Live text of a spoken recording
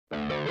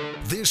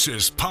This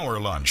is Power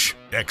Lunch,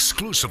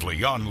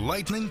 exclusively on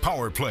Lightning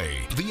Power Play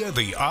via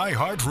the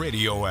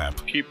iHeartRadio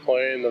app. Keep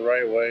playing the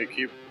right way,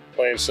 keep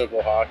playing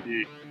simple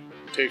hockey,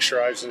 take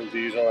strides in the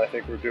D zone. I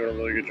think we're doing a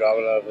really good job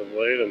of that of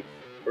late, and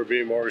we're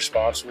being more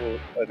responsible.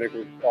 I think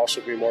we're also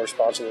being more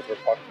responsible with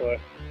our puck play.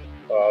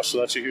 So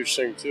that's a huge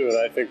thing too, and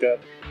I think that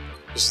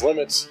just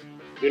limits,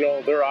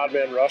 their odd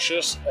man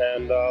rushes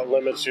and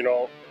limits,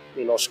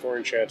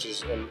 scoring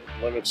chances, and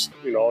limits,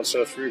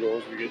 instead of 3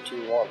 goals, we get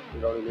 2-1.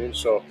 You know what I mean?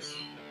 So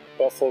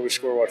Buffalo, we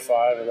score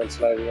 5, and then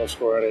tonight we don't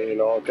score any.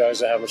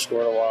 Guys that haven't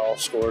scored in a while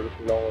scored,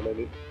 when they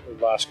did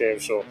the last game.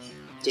 So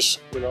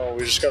just, we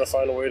just got to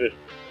find a way to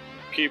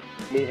keep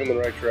moving in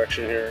the right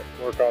direction here,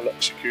 work on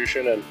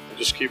execution, and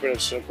just keeping it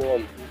simple,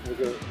 and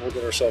we'll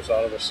get ourselves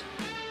out of this.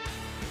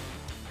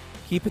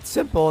 Keep it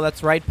simple.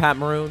 That's right, Pat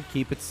Maroon.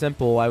 Keep it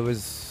simple. I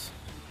was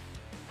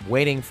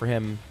waiting for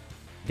him,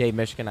 Dave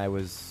Mishkin. I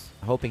was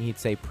hoping he'd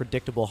say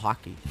predictable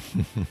hockey,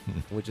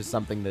 which is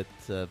something that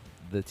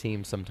the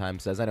team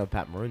sometimes says. I know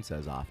Pat Maroon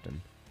says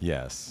often.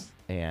 Yes.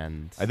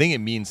 And I think it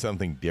means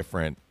something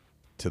different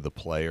to the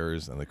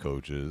players and the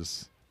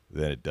coaches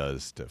than it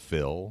does to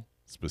Phil,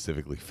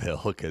 specifically Phil,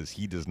 because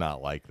he does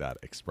not like that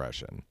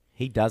expression.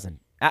 He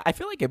doesn't. I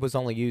feel like it was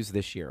only used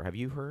this year. Have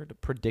you heard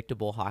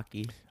predictable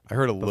hockey? I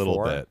heard a before?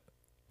 little bit.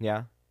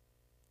 Yeah.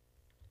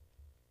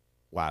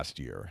 Last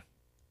year.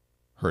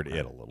 Heard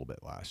it a little bit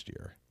last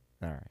year.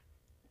 All right.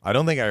 I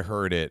don't think I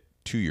heard it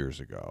 2 years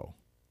ago.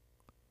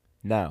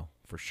 No,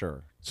 for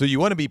sure. So you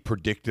want to be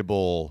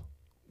predictable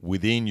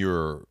within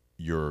your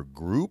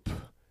group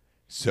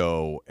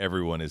so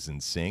everyone is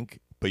in sync,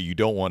 but you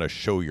don't want to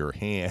show your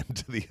hand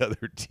to the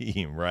other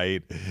team,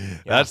 right? Yeah.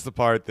 That's the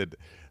part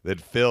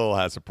that Phil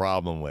has a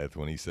problem with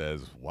when he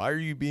says, why are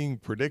you being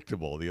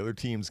predictable? The other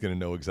team's going to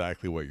know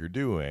exactly what you're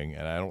doing,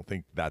 and I don't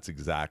think that's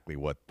exactly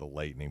what the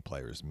Lightning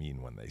players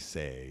mean when they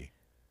say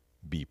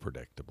be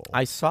predictable.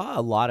 I saw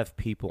a lot of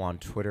people on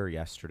Twitter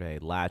yesterday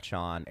latch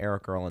on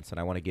Eric Erlinson.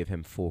 I want to give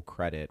him full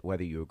credit,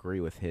 whether you agree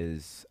with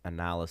his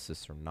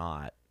analysis or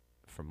not,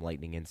 from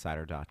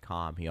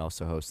lightninginsider.com. He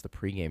also hosts the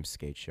pregame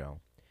skate show.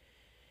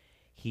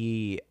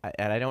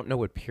 And I don't know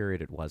what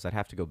period it was. I'd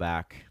have to go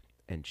back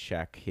and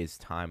check his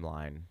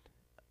timeline,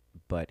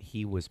 but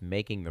he was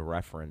making the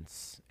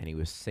reference and he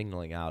was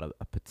signaling out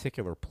a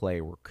particular play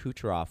where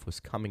Kucherov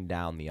was coming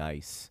down the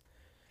ice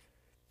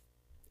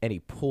and he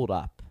pulled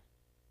up.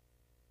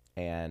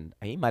 And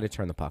he might have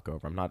turned the puck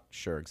over. I'm not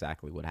sure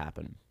exactly what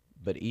happened.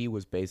 But he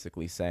was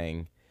basically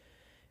saying,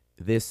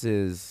 this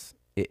is,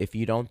 if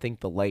you don't think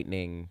the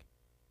Lightning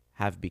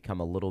have become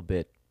a little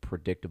bit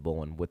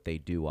predictable in what they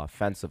do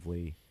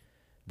offensively,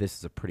 this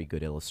is a pretty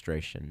good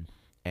illustration.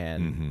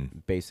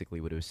 And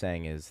basically what he was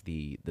saying is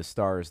the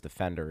Stars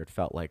defender, it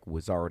felt like,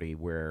 was already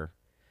where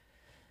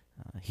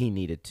he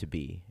needed to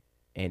be,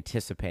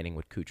 anticipating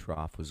what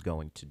Kucherov was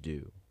going to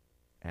do.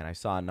 And I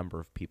saw a number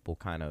of people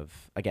kind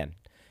of, again,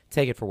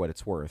 take it for what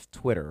it's worth,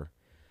 Twitter,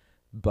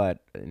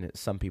 but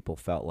some people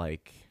felt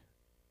like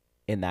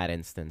in that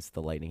instance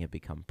the Lightning had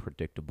become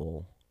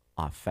predictable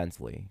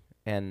offensively.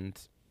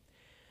 And,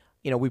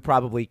 we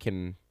probably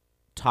can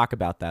talk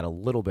about that a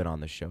little bit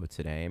on the show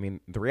today. I mean,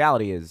 the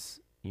reality is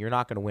you're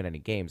not going to win any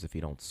games if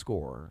you don't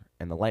score,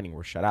 and the Lightning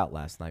were shut out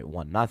last night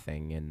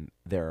 1-0, and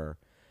there are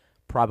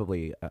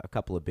probably a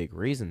couple of big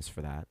reasons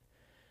for that.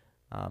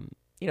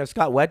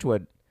 Scott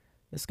Wedgwood,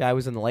 this guy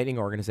was in the Lightning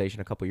organization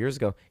a couple years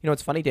ago.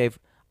 It's funny, Dave,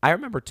 I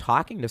remember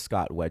talking to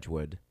Scott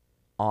Wedgwood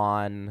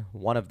on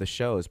one of the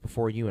shows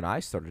before you and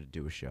I started to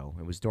do a show.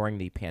 It was during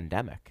the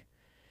pandemic.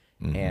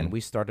 And we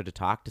started to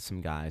talk to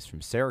some guys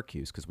from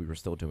Syracuse because we were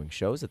still doing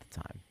shows at the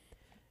time.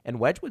 And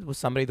Wedgwood was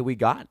somebody that we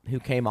got who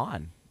came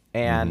on.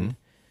 And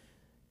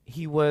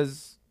he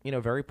was,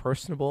 very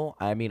personable.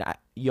 I mean,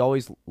 you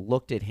always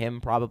looked at him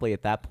probably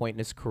at that point in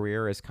his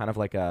career as kind of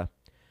like a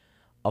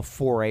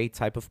 4A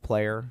type of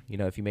player.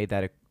 If you made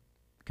that a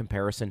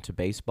comparison to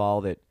baseball,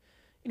 that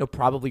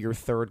probably your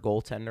third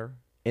goaltender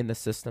in the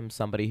system,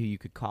 somebody who you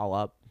could call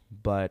up,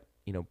 but,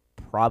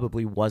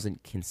 probably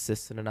wasn't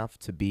consistent enough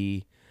to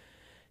be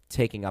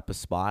taking up a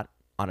spot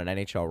on an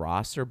NHL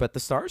roster. But the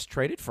Stars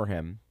traded for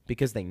him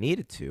because they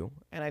needed to,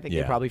 and I think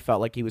they probably felt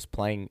like he was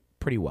playing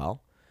pretty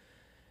well.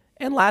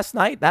 And last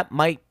night, that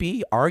might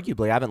be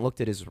arguably, I haven't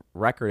looked at his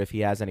record if he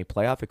has any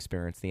playoff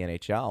experience in the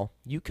NHL.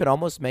 You could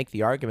almost make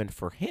the argument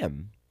for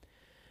him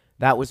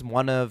that was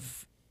one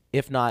of,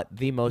 if not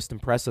the most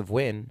impressive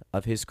win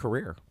of his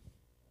career.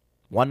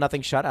 1-0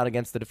 shutout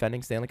against the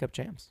defending Stanley Cup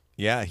champs.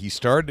 Yeah, he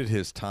started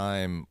his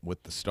time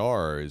with the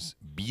Stars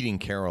beating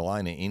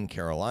Carolina in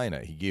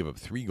Carolina. He gave up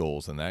 3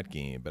 goals in that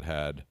game, but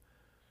had,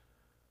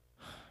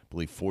 I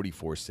believe,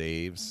 44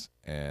 saves,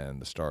 and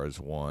the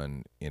Stars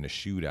won in a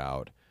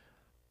shootout.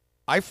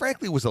 I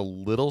frankly was a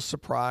little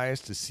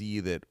surprised to see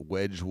that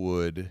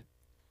Wedgwood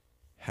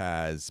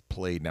has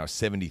played now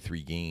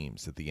 73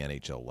 games at the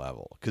NHL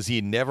level, because he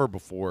had never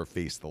before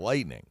faced the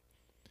Lightning.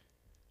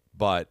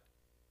 But,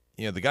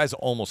 the guy's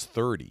almost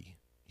 30.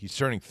 He's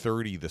turning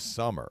 30 this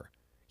summer.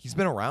 He's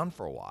been around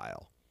for a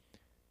while.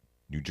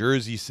 New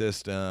Jersey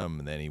system,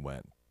 and then he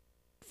went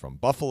from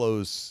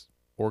Buffalo's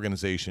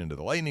organization to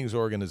the Lightning's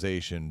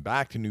organization,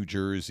 back to New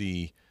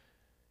Jersey.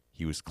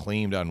 He was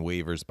claimed on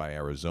waivers by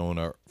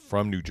Arizona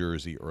from New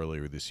Jersey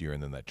earlier this year,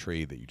 and then that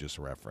trade that you just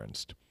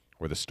referenced,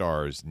 where the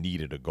Stars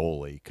needed a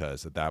goalie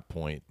because at that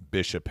point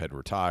Bishop had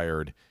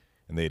retired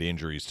and they had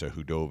injuries to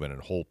Hudobin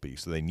and Holtby,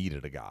 so they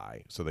needed a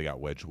guy. So they got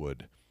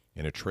Wedgwood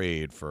in a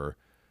trade for,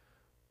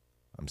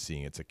 I'm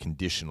seeing it's a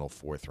conditional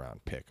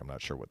 4th-round pick. I'm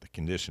not sure what the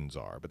conditions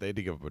are, but they had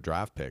to give up a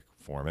draft pick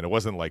for him. And it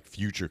wasn't like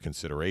future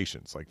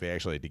considerations. Like they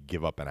actually had to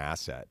give up an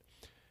asset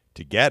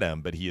to get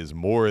him, but he is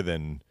more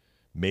than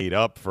made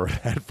up for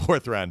that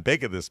 4th-round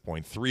pick at this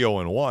point,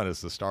 3-0-1,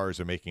 as the Stars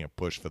are making a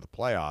push for the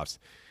playoffs.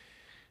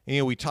 And,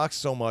 you know, we talk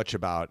so much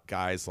about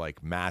guys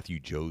like Matthew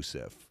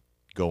Joseph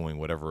going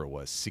whatever it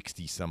was,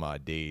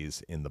 60-some-odd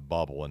days in the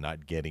bubble and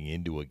not getting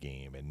into a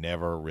game and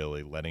never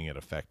really letting it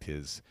affect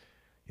his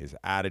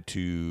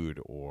attitude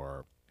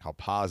or how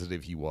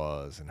positive he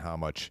was and how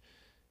much,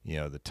 you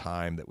know, the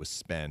time that was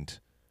spent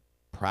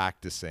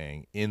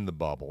practicing in the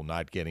bubble,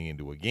 not getting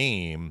into a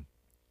game,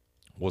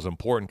 was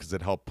important because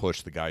it helped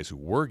push the guys who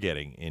were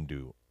getting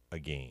into a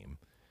game.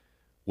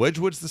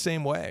 Wedgwood's the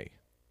same way.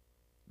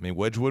 I mean,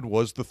 Wedgwood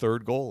was the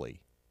 3rd goalie.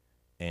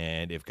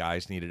 And if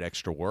guys needed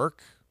extra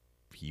work,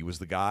 he was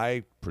the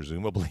guy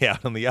presumably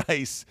out on the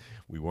ice.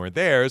 We weren't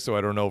there, so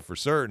I don't know for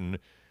certain.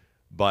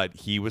 But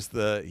he was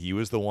the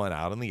one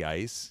out on the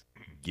ice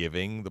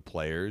giving the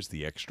players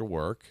the extra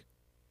work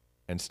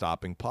and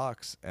stopping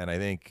pucks. And I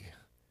think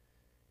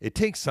it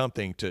takes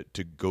something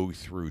to go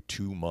through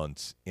 2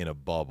 months in a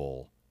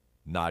bubble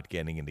not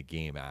getting into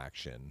game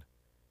action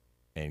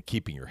and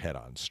keeping your head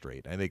on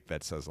straight. I think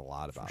that says a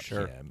lot about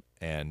him.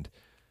 And,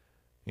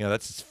 you know,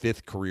 that's his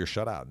 5th career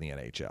shutout in the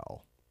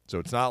NHL. So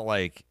it's not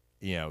like,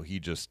 you know,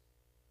 he just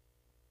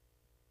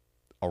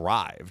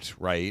arrived,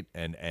 right,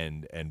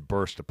 and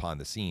burst upon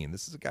the scene.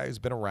 This is a guy who's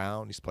been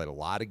around. He's played a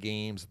lot of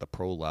games at the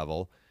pro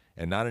level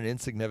and not an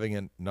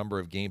insignificant number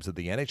of games at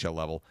the NHL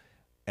level.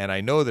 And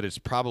I know that it's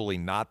probably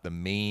not the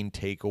main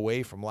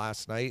takeaway from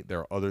last night. There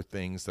are other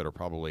things that are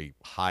probably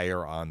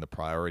higher on the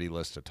priority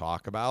list to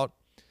talk about,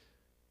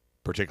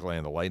 particularly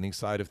on the Lightning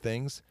side of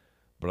things.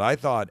 But I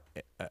thought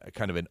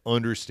kind of an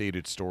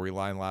understated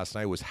storyline last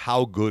night was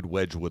how good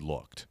Wedgwood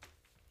looked.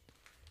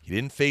 He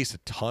didn't face a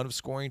ton of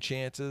scoring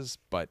chances,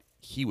 but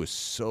he was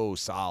so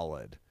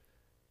solid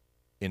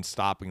in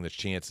stopping the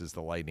chances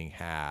the Lightning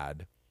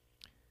had.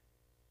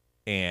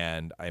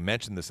 And I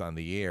mentioned this on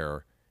the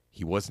air.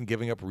 He wasn't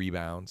giving up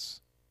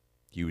rebounds.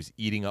 He was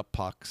eating up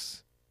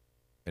pucks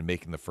and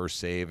making the first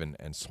save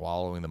and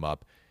swallowing them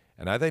up.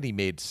 And I thought he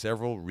made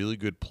several really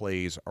good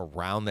plays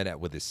around the net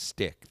with his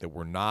stick that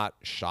were not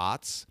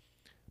shots,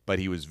 but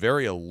he was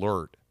very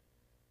alert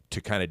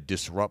to kind of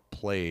disrupt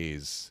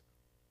plays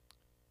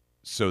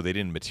so they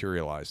didn't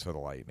materialize for the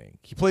Lightning.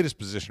 He played his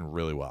position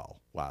really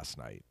well last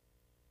night.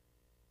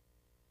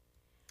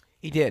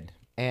 He did.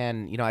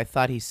 And, you know, I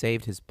thought he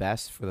saved his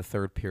best for the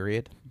 3rd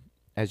period.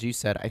 As you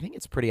said, I think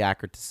it's pretty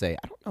accurate to say,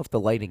 I don't know if the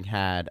Lightning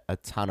had a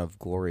ton of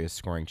glorious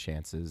scoring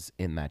chances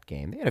in that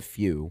game. They had a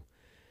few.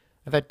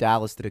 I thought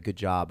Dallas did a good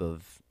job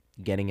of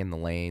getting in the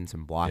lanes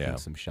and blocking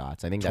some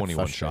shots. I think that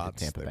 21 frustrated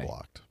shots Tampa Bay.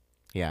 blocked.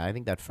 Yeah, I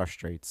think that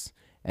frustrates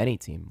any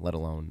team, let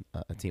alone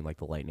a team like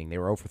the Lightning. They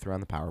were 0 for 3 on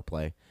the power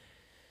play.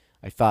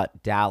 I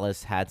thought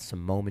Dallas had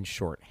some moments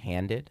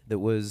short-handed that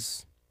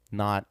was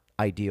not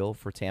ideal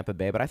for Tampa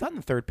Bay. But I thought in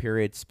the 3rd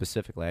period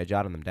specifically, I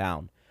jotted them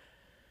down.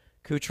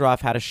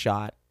 Kucherov had a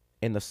shot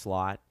in the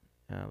slot.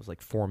 It was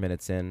like 4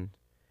 minutes in.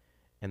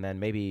 And then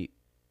maybe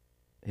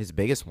his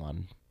biggest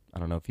one, I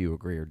don't know if you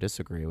agree or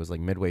disagree, it was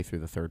like midway through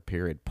the 3rd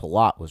period.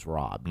 Palat was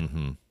robbed.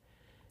 Mm-hmm.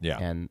 Yeah.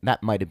 And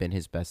that might have been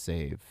his best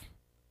save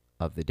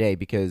of the day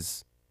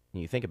because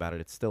when you think about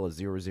it, it's still a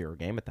 0-0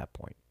 game at that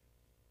point.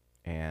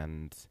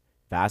 And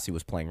Vasi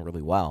was playing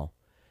really well.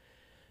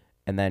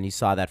 And then you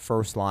saw that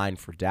first line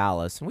for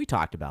Dallas, and we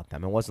talked about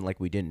them. It wasn't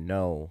like we didn't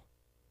know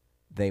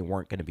they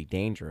weren't going to be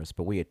dangerous,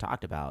 but we had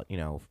talked about, you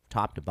know,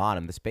 top to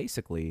bottom, this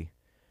basically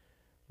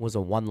was a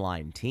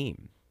one-line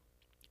team.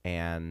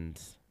 And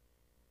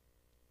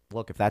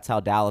look, if that's how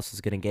Dallas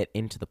is going to get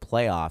into the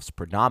playoffs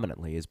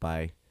predominantly is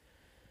by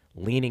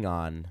leaning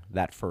on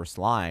that first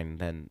line,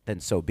 then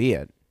so be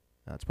it.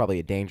 It's probably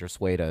a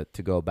dangerous way to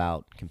go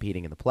about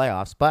competing in the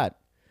playoffs, but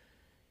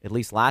at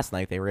least last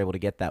night they were able to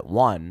get that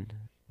one,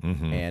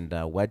 and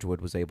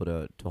Wedgwood was able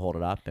to hold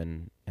it up,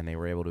 and they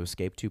were able to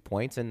escape 2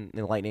 points, and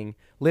the Lightning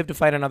live to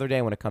fight another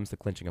day when it comes to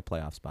clinching a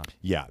playoff spot.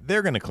 Yeah,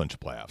 they're going to clinch a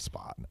playoff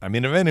spot. I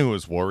mean, if anyone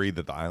was worried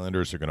that the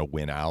Islanders are going to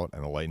win out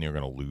and the Lightning are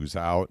going to lose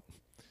out,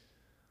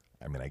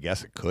 I mean, I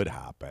guess it could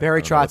happen.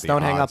 Barry Trotz,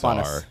 don't hang up on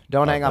us.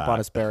 Don't hang up on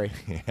us, Barry.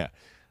 Yeah.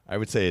 I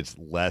would say it's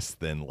less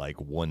than like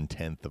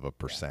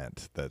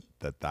 0.1%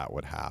 that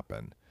would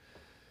happen.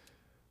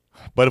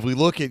 But if we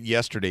look at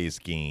yesterday's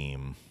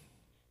game,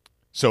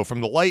 so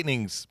from the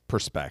Lightning's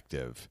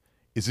perspective,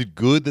 is it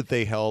good that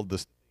they held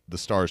the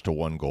Stars to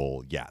 1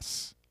 goal?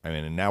 Yes. I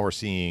mean, and now we're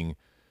seeing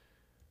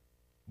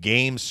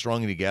games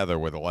strung together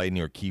where the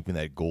Lightning are keeping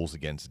that goals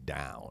against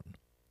down.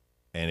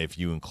 And if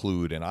you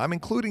include, and I'm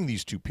including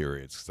these two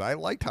periods because I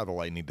liked how the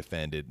Lightning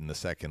defended in the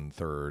second and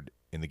third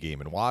in the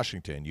game in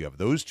Washington. You have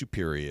those two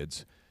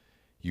periods.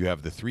 You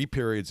have the 3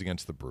 periods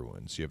against the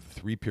Bruins. You have the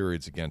 3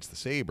 periods against the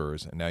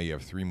Sabres. And now you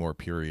have 3 more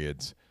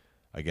periods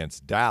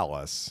against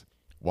Dallas.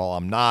 While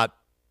I'm not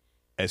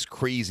as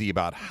crazy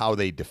about how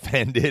they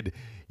defended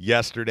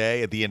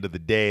yesterday, at the end of the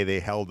day, they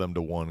held them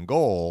to 1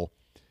 goal.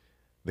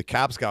 The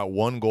Caps got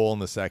 1 goal in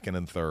the second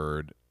and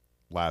third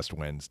last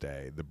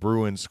Wednesday. The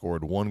Bruins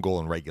scored 1 goal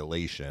in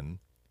regulation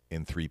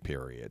in 3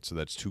 periods. So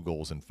that's 2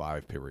 goals in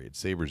 5 periods.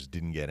 Sabres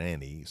didn't get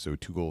any, so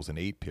 2 goals in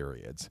 8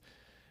 periods.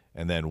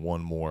 And then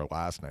 1 more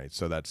last night.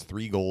 So that's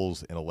 3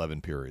 goals in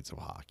 11 periods of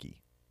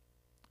hockey.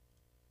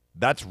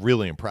 That's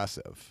really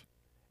impressive.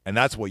 And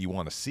that's what you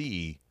want to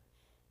see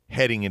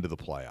heading into the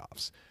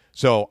playoffs.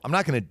 So I'm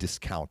not going to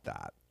discount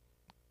that.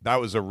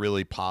 That was a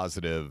really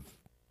positive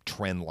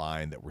trend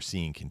line that we're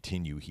seeing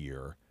continue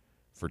here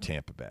for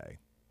Tampa Bay.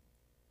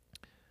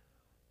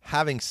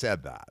 Having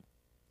said that,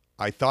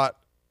 I thought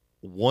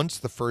once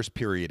the first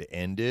period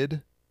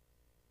ended,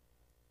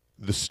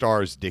 the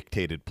Stars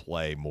dictated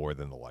play more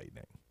than the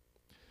Lightning.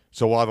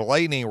 So while the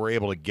Lightning were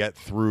able to get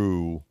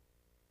through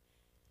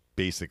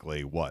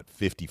basically,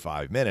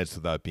 55 minutes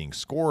without being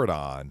scored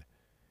on,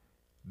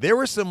 there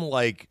were some,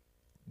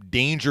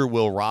 danger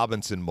Will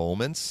Robinson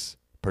moments,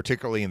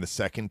 particularly in the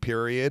second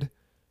period,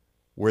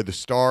 where the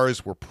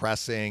Stars were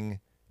pressing,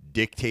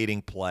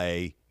 dictating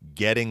play,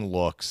 getting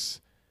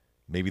looks.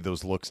 Maybe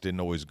those looks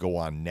didn't always go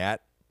on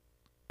net,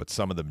 but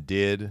some of them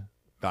did.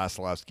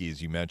 Vasilevsky,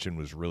 as you mentioned,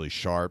 was really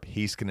sharp.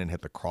 Heiskanen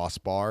hit the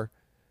crossbar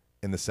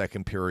in the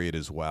second period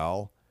as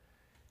well.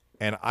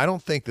 And I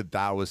don't think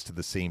that was to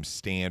the same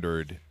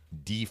standard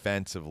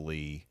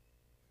defensively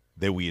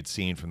that we had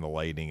seen from the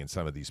Lightning in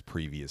some of these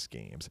previous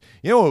games.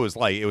 You know what it was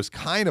like? It was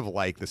kind of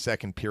like the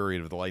second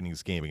period of the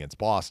Lightning's game against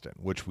Boston,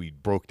 which we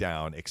broke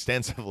down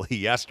extensively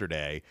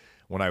yesterday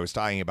when I was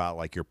talking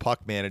about, your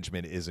puck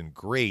management isn't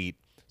great,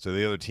 so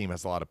the other team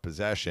has a lot of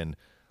possession.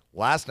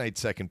 Last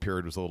night's second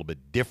period was a little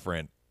bit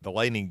different. The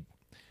Lightning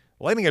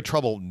had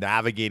trouble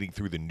navigating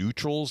through the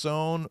neutral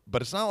zone,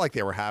 but it's not like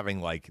they were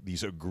having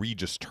these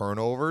egregious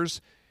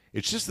turnovers.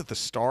 It's just that the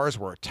Stars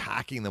were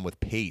attacking them with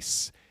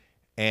pace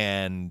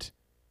and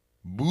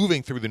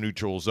moving through the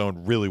neutral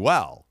zone really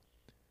well.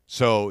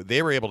 So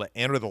they were able to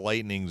enter the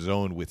Lightning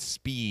zone with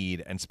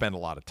speed and spend a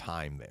lot of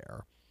time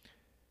there.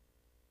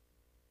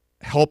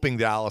 Helping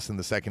Dallas in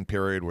the second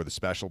period were the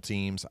special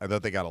teams. I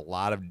thought they got a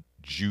lot of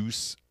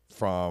juice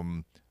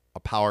from a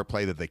power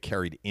play that they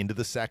carried into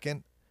the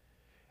second.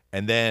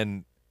 And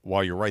then,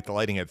 while you're right, the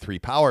Lightning had 3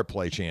 power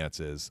play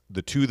chances.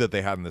 The 2 that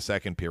they had in the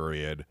second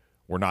period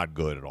were not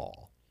good at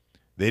all.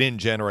 They didn't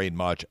generate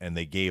much, and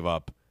they gave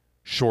up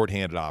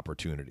shorthanded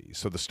opportunities.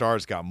 So the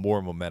Stars got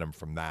more momentum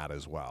from that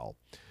as well.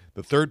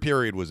 The third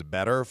period was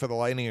better for the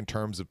Lightning in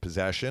terms of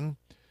possession,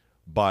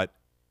 but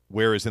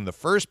whereas in the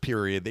first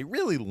period, they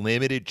really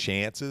limited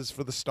chances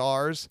for the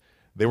Stars,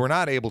 they were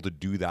not able to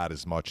do that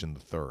as much in the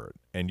third.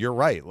 And you're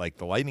right,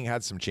 the Lightning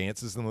had some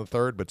chances in the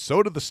third, but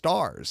so did the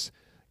Stars.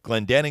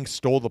 Glendening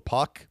stole the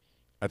puck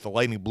at the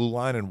Lightning blue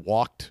line and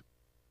walked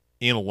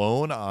in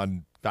alone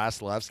on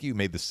Vasilevsky, who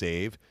made the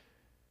save.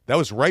 That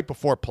was right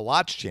before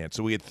Palat's chance.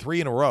 So we had 3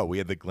 in a row. We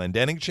had the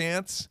Glendening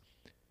chance.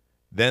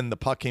 Then the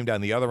puck came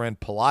down the other end.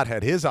 Palat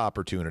had his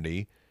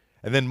opportunity.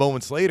 And then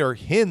moments later,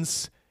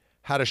 Hintz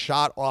had a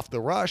shot off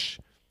the rush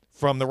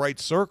from the right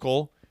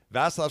circle.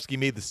 Vasilevsky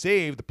made the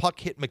save. The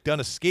puck hit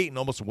McDonough's skate and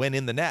almost went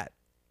in the net.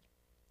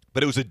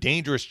 But it was a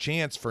dangerous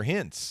chance for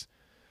Hintz.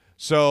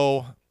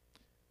 So,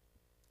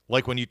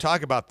 when you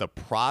talk about the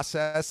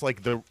process,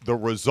 the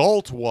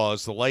result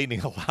was the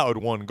Lightning allowed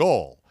 1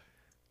 goal.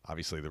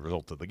 Obviously, the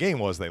result of the game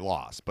was they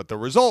lost, but the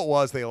result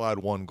was they allowed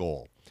 1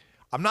 goal.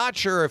 I'm not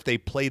sure if they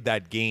played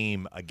that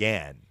game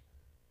again,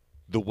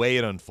 the way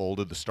it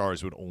unfolded, the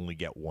Stars would only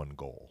get 1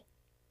 goal.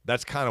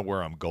 That's kind of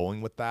where I'm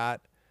going with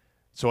that.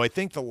 So I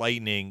think the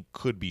Lightning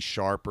could be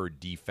sharper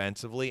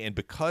defensively, and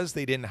because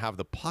they didn't have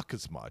the puck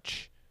as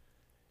much,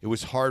 it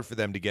was hard for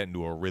them to get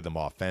into a rhythm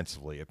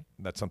offensively.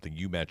 That's something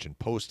you mentioned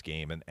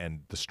post-game,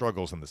 and the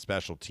struggles on the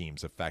special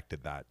teams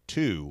affected that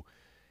too.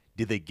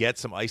 Did they get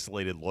some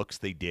isolated looks?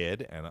 They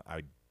did, and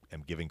I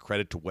am giving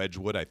credit to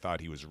Wedgwood. I thought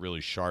he was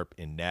really sharp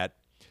in net.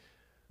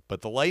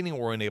 But the Lightning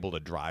weren't able to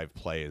drive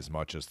play as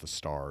much as the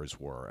Stars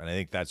were, and I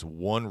think that's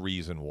one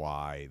reason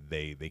why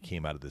they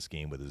came out of this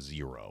game with a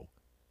 0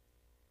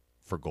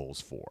 for goals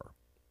for.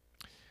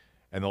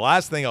 And the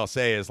last thing I'll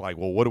say is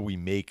what do we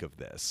make of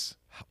this?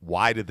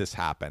 Why did this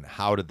happen?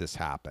 How did this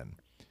happen?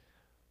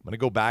 I'm going to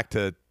go back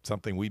to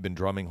something we've been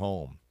drumming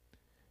home.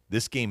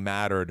 This game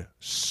mattered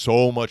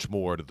so much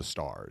more to the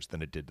Stars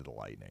than it did to the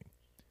Lightning.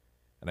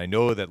 And I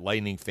know that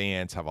Lightning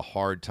fans have a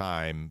hard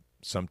time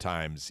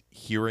sometimes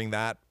hearing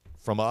that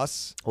from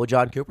us. Well,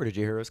 John Cooper, did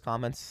you hear his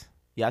comments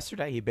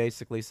yesterday? He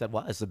basically said,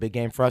 well, it's a big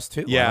game for us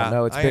too. Yeah, I don't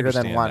know, it's bigger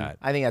than one. That.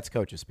 I think that's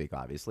coaches speak,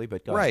 obviously.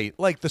 But go right.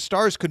 The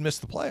Stars could miss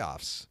the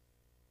playoffs.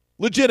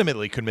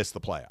 Legitimately could miss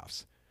the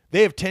playoffs.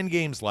 They have 10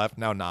 games left,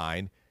 now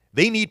 9.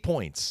 They need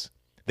points.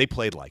 They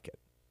played like it.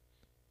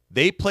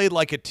 They played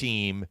like a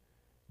team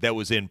that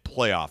was in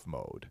playoff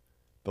mode.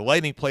 The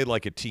Lightning played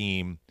like a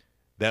team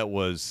that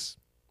was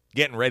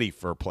getting ready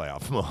for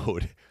playoff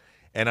mode.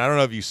 And I don't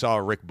know if you saw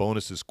Rick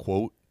Bonus's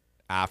quote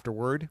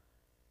afterward.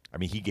 I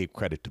mean, he gave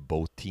credit to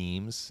both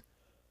teams,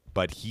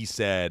 but he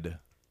said,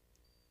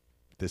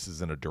 this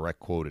isn't a direct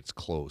quote, it's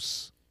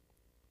close.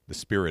 The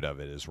spirit of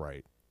it is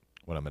right,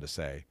 what I'm going to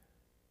say.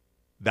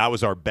 That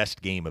was our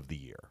best game of the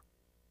year.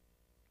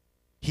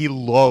 He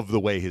loved the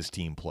way his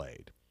team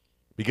played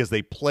because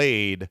they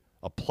played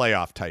a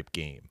playoff-type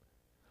game.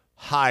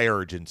 High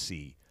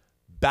urgency,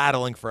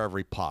 battling for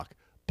every puck,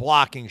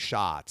 blocking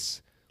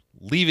shots,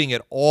 leaving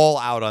it all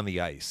out on the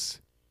ice.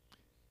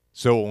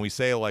 So when we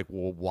say, like,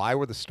 well, why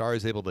were the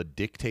Stars able to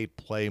dictate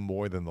play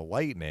more than the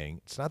Lightning?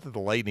 It's not that the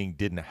Lightning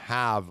didn't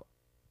have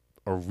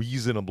a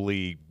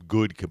reasonably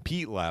good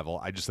compete level.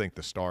 I just think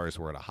the Stars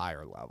were at a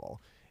higher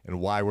level. And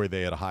why were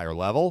they at a higher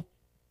level?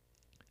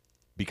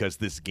 Because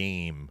this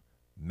game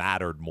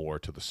mattered more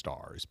to the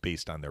Stars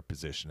based on their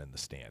position in the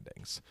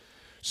standings.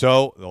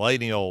 So the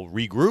Lightning will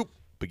regroup,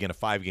 begin a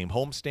 5-game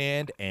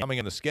homestand, and coming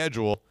on the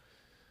schedule,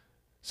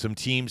 some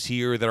teams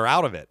here that are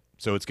out of it.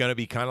 So it's going to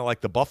be kind of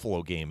like the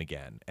Buffalo game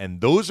again. And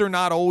those are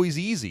not always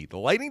easy. The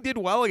Lightning did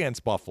well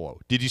against Buffalo.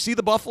 Did you see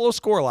the Buffalo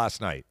score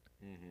last night?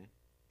 Mm-hmm.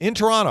 In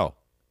Toronto.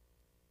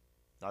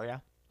 Oh, yeah?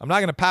 I'm not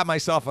going to pat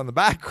myself on the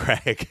back,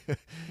 Craig,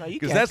 No, you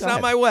because can't. that's Go not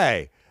ahead. my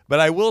way. But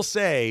I will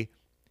say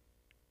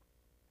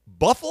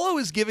Buffalo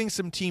is giving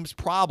some teams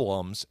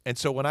problems. And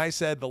so when I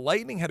said the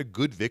Lightning had a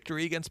good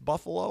victory against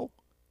Buffalo,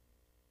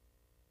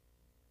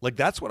 like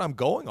that's what I'm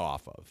going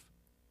off of.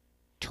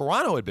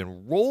 Toronto had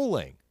been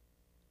rolling.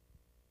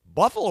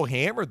 Buffalo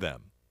hammered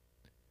them.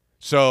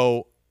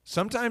 So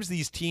sometimes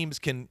these teams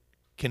can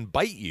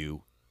bite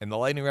you, and the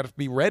Lightning have to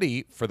be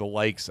ready for the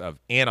likes of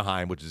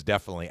Anaheim, which is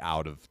definitely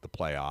out of the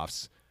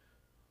playoffs.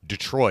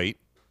 Detroit,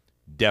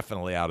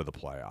 definitely out of the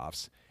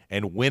playoffs.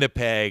 And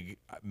Winnipeg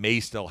may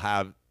still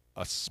have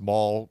a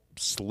small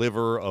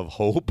sliver of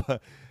hope.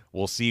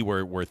 We'll see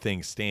where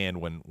things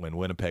stand when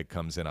Winnipeg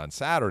comes in on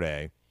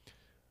Saturday.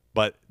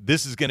 But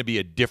this is going to be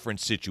a different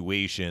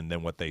situation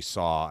than what they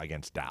saw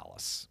against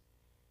Dallas.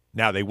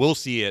 Now, they will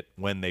see it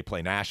when they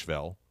play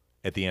Nashville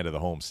at the end of the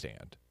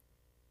homestand.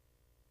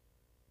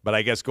 But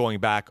I guess going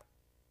back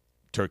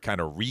to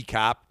kind of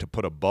recap, to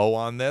put a bow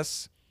on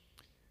this,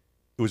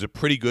 it was a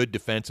pretty good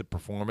defensive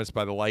performance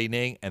by the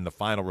Lightning, and the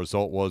final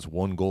result was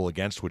 1 goal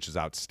against, which is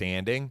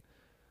outstanding.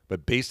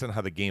 But based on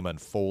how the game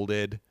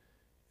unfolded,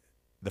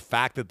 the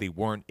fact that they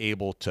weren't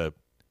able to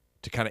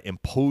kind of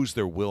impose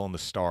their will on the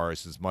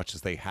Stars as much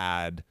as they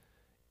had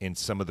in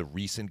some of the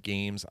recent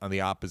games on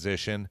the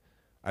opposition,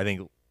 I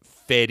think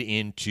fed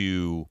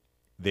into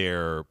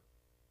their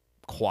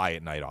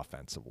quiet night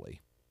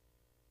offensively.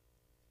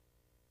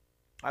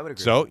 I would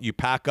agree. So you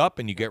pack up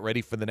and you get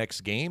ready for the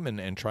next game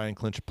and try and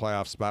clinch a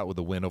playoff spot with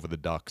a win over the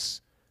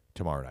Ducks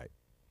tomorrow night.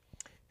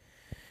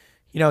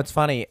 You know, it's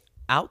funny.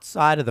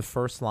 Outside of the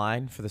first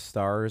line for the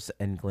Stars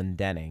and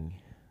Glendening,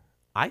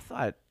 I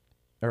thought,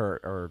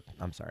 Wedgwood.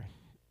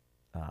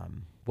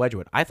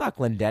 I thought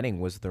Glendening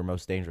was their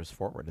most dangerous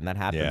forward, and that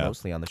happened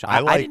mostly on the shot.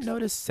 I didn't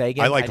notice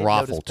Sagan. I liked didn't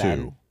notice Raffle, Ben.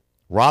 too.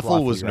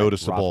 Raffle was you're right.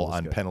 noticeable Raffle was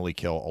on good. penalty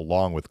kill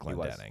along with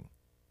Glendening.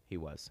 He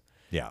was.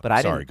 Yeah, But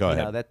I sorry, didn't, go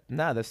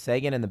ahead. The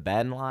Sagan and the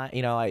Ben line,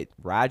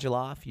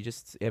 Radulov,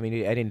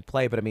 I didn't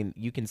play, but I mean,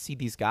 you can see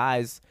these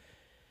guys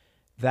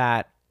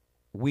that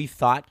we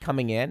thought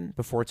coming in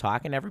before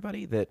talking to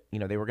everybody that,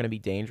 they were going to be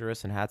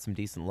dangerous and had some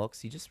decent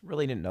looks. You just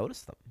really didn't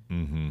notice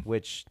them,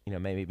 which,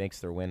 maybe makes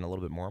their win a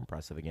little bit more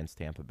impressive against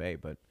Tampa Bay.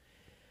 But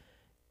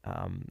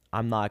I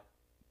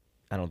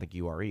don't think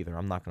you are either.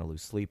 I'm not going to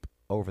lose sleep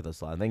over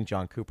this. I think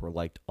John Cooper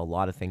liked a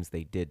lot of things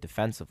they did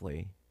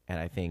defensively, and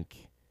I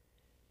think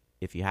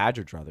if you had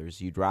your druthers,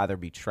 you'd rather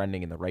be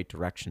trending in the right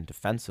direction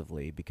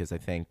defensively, because I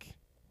think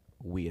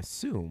we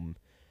assume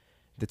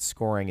that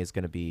scoring is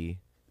going to be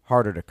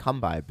harder to come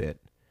by a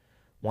bit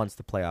once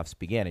the playoffs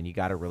begin, and you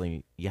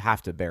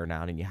have to bear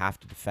down and you have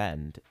to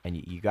defend, and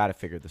you got to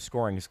figure the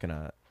scoring is going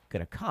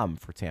to come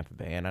for Tampa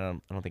Bay, and I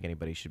don't think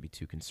anybody should be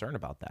too concerned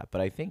about that.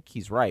 But I think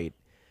he's right.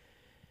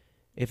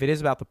 If it is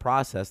about the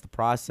process,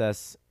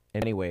 in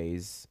many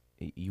ways,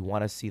 you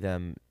want to see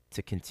them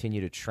to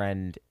continue to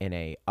trend in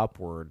a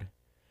upward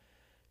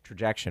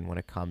trajectory when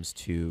it comes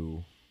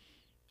to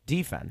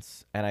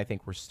defense, and I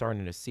think we're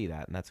starting to see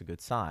that, and that's a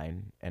good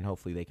sign, and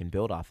hopefully they can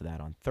build off of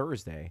that on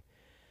Thursday.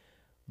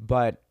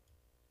 But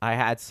I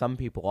had some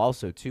people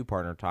also, too,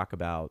 partner, talk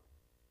about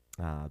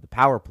the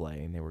power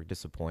play, and they were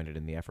disappointed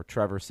in the effort.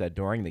 Trevor said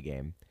during the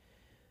game,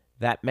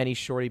 that many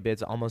shorty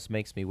bids almost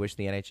makes me wish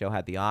the NHL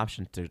had the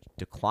option to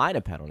decline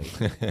a penalty.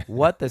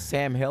 What the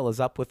Sam Hill is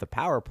up with the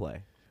power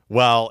play?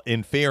 Well,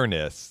 in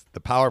fairness,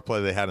 the power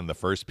play they had in the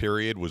first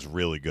period was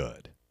really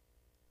good.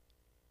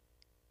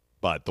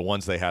 But the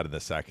ones they had in the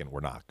second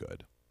were not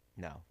good.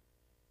 No.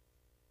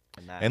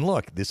 And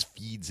look, this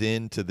feeds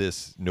into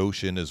this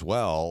notion as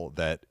well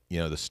that,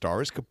 the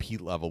Stars' compete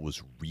level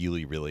was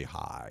really, really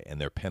high, and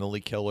their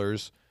penalty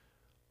killers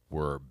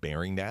were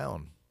bearing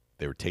down.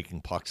 They were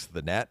taking pucks to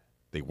the net.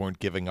 They weren't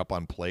giving up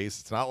on plays.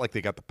 It's not like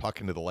they got the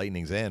puck into the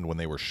Lightning's end when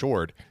they were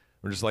short.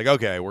 We're just like,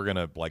 okay, we're going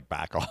to like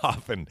back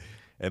off and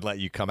let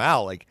you come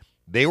out. Like,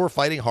 they were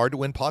fighting hard to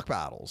win puck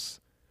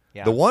battles.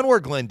 Yeah. The one where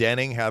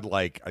Glendening had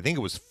like, I think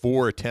it was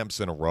 4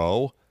 attempts in a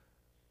row.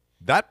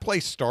 That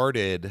play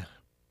started,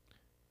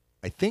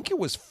 I think it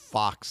was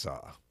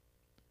Foxa.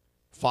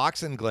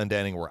 Fox and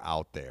Glendening were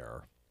out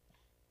there.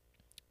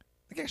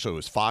 I think actually it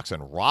was Fox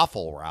and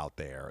Raffl were out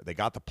there. They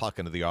got the puck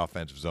into the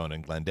offensive zone,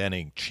 and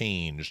Glendening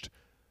changed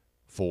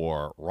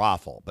for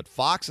Raffl. But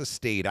Fox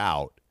stayed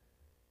out,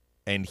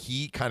 and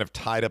he kind of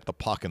tied up the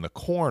puck in the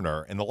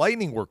corner, and the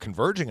Lightning were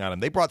converging on him.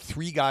 They brought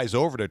 3 guys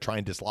over to try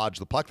and dislodge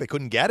the puck. They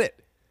couldn't get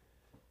it.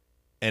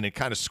 And it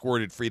kind of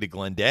squirted free to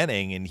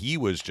Glendening, and he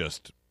was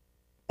just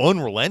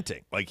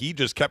unrelenting. Like, he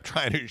just kept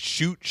trying to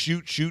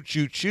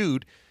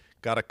shoot.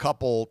 Got a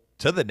couple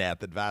to the net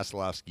that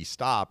Vasilevsky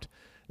stopped.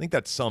 I think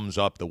that sums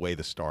up the way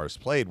the Stars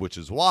played, which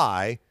is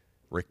why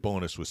Rick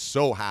Bowness was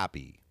so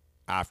happy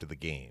after the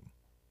game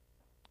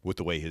with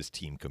the way his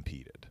team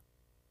competed.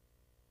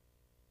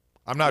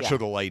 I'm not sure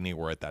the Lightning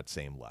were at that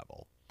same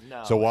level.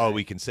 No. So while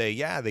we can say,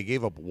 yeah, they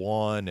gave up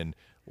 1, and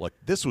look,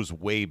 this was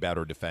way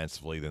better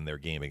defensively than their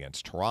game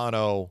against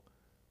Toronto,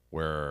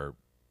 where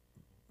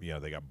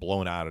they got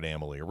blown out at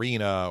Amalie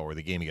Arena, or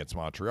the game against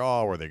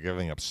Montreal, where they're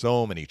giving up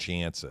so many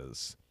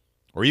chances,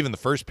 or even the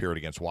first period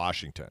against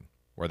Washington,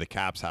 where the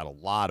Caps had a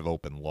lot of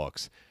open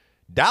looks.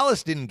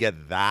 Dallas didn't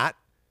get that,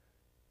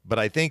 but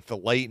I think the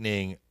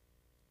Lightning,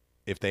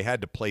 if they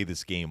had to play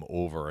this game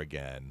over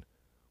again,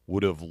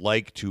 would have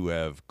liked to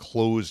have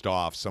closed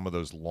off some of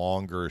those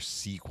longer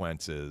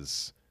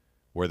sequences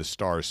where the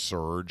Stars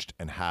surged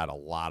and had a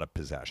lot of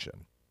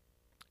possession.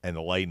 And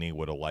the Lightning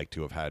would have liked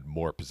to have had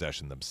more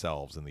possession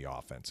themselves in the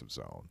offensive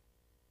zone.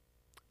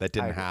 That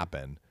didn't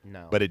happen.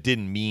 No. But it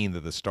didn't mean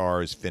that the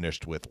Stars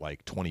finished with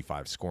like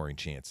 25 scoring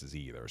chances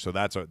either. So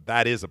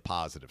that is a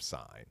positive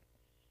sign.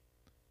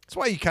 That's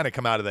why you kind of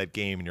come out of that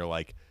game and you're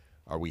like,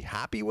 are we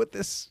happy with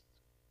this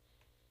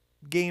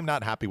game?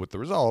 Not happy with the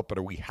result, but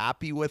are we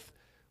happy with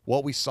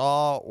what we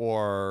saw,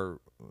 or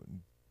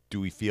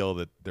do we feel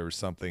that there was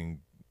something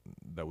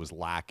that was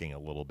lacking a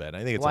little bit?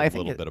 I think it's a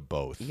little bit of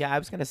both. Yeah, I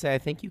was going to say, I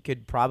think you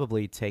could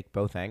probably take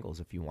both angles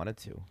if you wanted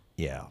to.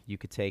 Yeah. You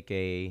could take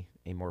a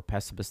more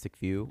pessimistic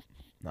view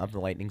of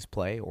the Lightning's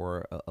play,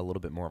 or a little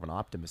bit more of an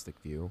optimistic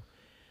view.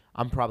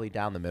 I'm probably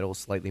down the middle,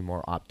 slightly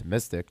more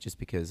optimistic, just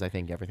because I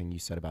think everything you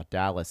said about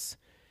Dallas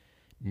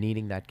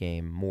needing that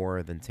game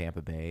more than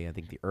Tampa Bay. I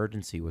think the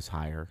urgency was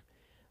higher.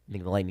 I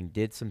think the Lightning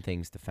did some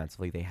things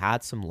defensively. They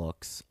had some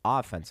looks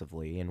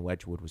offensively, and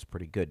Wedgwood was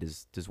pretty good.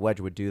 Does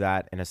Wedgwood do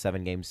that in a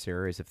 7-game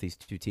series if these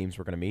two teams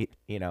were going to meet,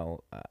 in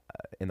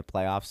the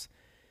playoffs?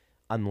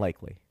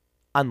 Unlikely.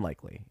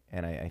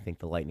 And I think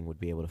the Lightning would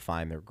be able to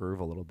find their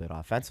groove a little bit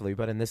offensively.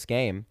 But in this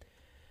game,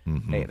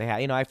 they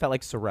had, I felt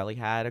like Cirelli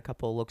had a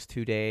couple of looks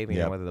too, Dave.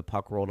 Whether the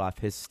puck rolled off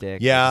his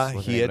stick. Yeah,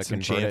 he had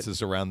some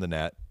chances around the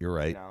net. You're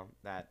right.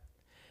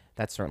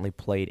 That certainly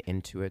played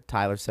into it.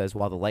 Tyler says,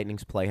 while the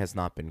Lightning's play has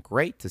not been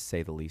great, to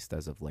say the least,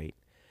 as of late,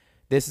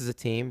 this is a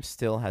team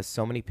still has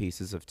so many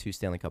pieces of 2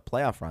 Stanley Cup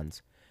playoff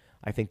runs.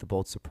 I think the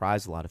Bolts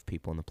surprised a lot of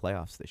people in the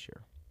playoffs this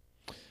year.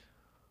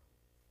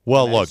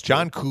 Well, look,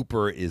 John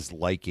Cooper is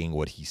liking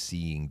what he's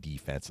seeing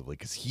defensively,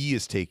 because he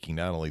is taking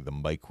not only the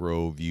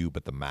micro view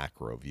but the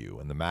macro view.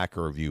 And the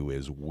macro view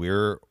is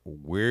where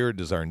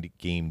does our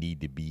game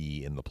need to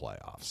be in the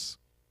playoffs?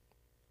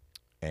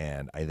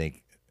 And I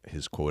think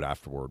his quote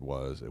afterward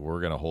was, if we're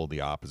going to hold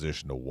the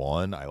opposition to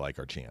 1, I like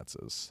our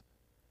chances.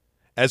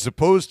 As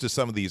opposed to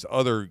some of these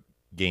other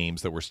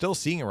games that we're still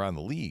seeing around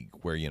the league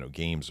where,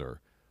 games are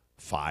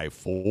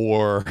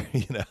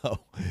 5-4,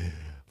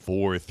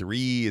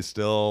 4-3 is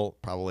still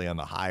probably on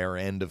the higher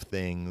end of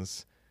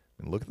things.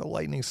 And look at the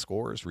Lightning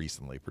scores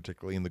recently,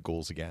 particularly in the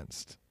goals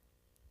against.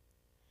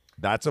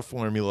 That's a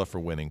formula for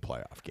winning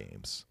playoff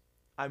games.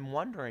 I'm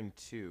wondering,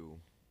 too,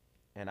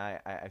 and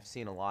I've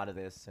seen a lot of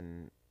this,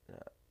 and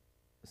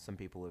some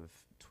people have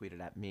tweeted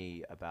at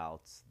me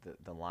about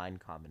the line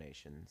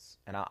combinations.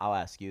 And I'll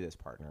ask you this,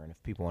 partner, and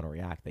if people want to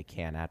react, they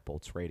can at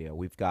Bolts Radio.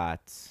 We've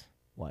got,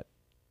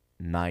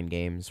 9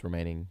 games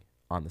remaining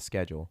on the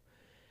schedule.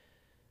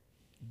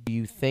 Do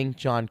you think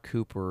John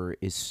Cooper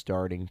is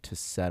starting to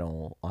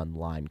settle on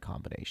line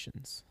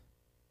combinations?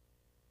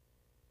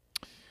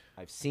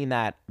 I've seen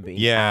that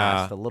being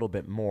asked a little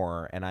bit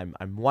more, and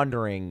I'm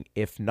wondering,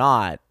 if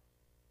not,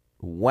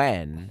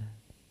 when,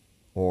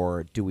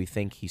 or do we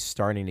think he's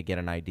starting to get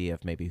an idea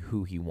of maybe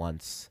who he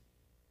wants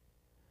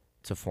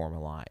to form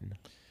a line?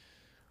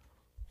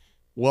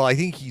 Well, I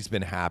think he's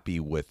been happy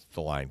with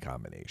the line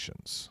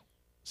combinations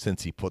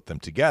since he put them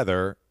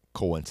together,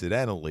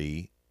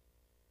 coincidentally,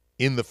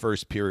 in the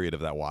first period of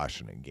that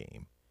Washington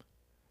game.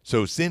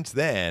 So since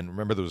then,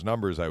 remember those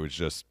numbers I was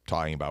just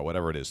talking about,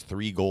 whatever it is,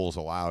 3 goals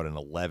allowed in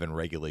 11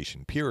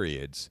 regulation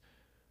periods,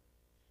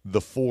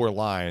 the 4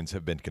 lines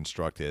have been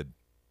constructed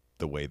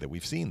the way that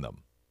we've seen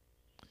them.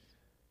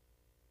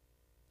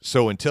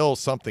 So until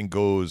something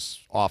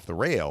goes off the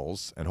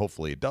rails, and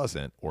hopefully it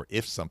doesn't, or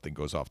if something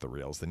goes off the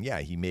rails, then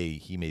he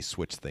may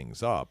switch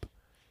things up.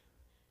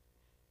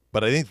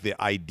 But I think the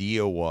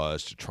idea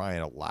was to try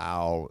and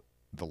allow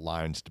the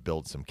lines to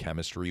build some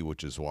chemistry,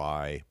 which is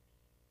why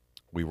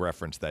we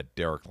referenced that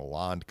Derek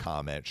Lalonde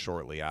comment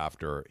shortly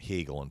after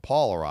Hagel and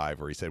Paul arrived,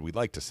 where he said, we'd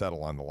like to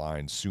settle on the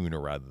line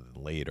sooner rather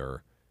than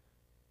later,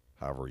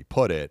 however he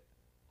put it,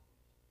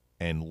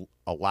 and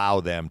allow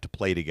them to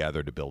play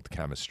together to build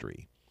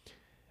chemistry.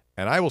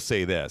 And I will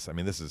say this. I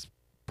mean, this is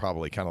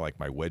probably kind of like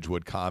my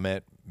Wedgwood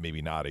comment,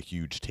 maybe not a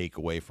huge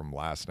takeaway from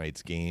last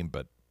night's game,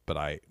 but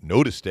I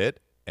noticed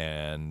it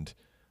and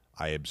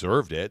I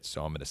observed it,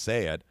 so I'm going to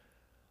say it.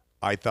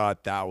 I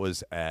thought that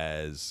was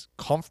as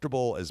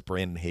comfortable as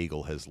Brandon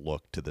Hagel has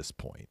looked to this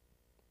point.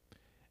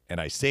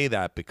 And I say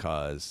that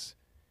because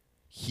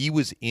he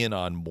was in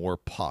on more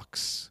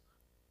pucks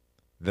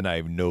than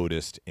I've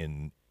noticed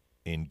in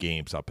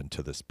games up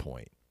until this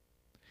point.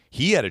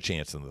 He had a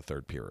chance in the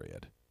third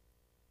period.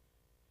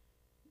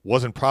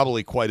 Wasn't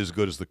probably quite as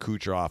good as the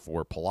Kucherov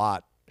or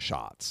Palat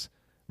shots.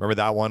 Remember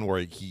that one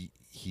where he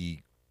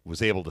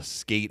was able to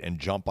skate and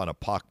jump on a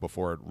puck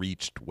before it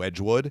reached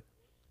Wedgwood?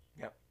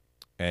 Yep.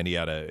 And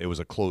it was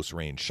a close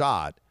range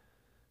shot,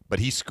 but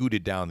he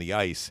scooted down the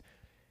ice.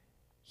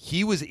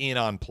 He was in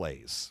on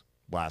plays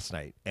last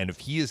night. And if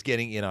he is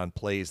getting in on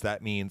plays,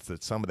 that means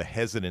that some of the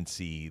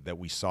hesitancy that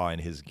we saw in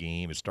his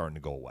game is starting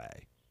to go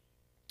away.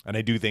 And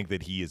I do think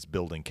that he is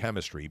building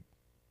chemistry,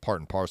 part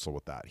and parcel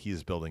with that. He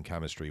is building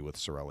chemistry with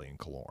Cirelli and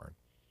Killorn.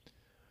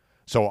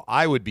 So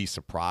I would be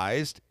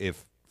surprised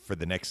if for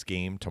the next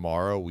game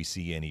tomorrow we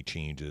see any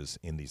changes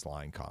in these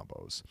line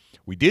combos.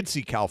 We did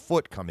see Cal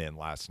Foote come in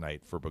last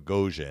night for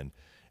Bogosian,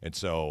 and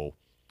so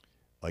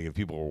like if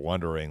people were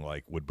wondering,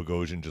 like, would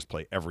Bogosian just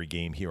play every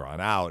game here on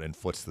out and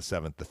Foote's the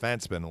seventh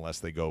defenseman unless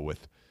they go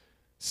with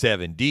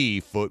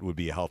 7D, Foote would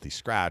be a healthy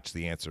scratch?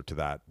 The answer to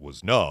that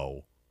was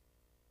no.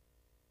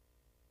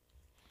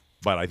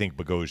 But I think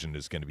Bogosian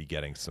is going to be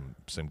getting some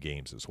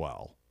games as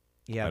well.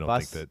 Yeah,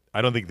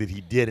 I don't think that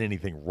he did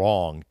anything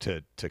wrong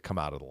to come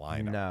out of the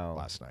lineup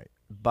last night.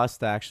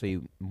 Busta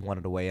actually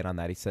wanted to weigh in on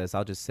that. He says,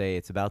 I'll just say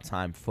it's about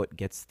time Foote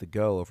gets the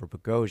go over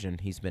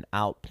Bogosian. He's been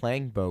out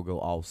playing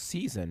Bogo all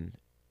season,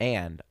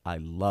 and I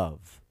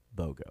love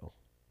Bogo.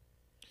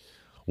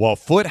 Well,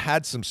 Foote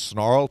had some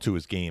snarl to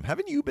his game.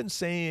 Haven't you been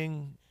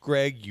saying,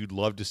 Greg, you'd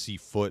love to see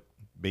Foote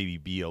maybe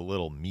be a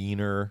little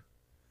meaner?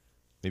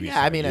 Maybe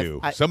yeah, I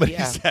mean, somebody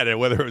said it,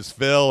 whether it was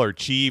Phil or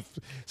Chief.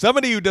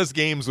 Somebody who does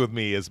games with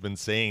me has been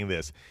saying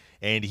this,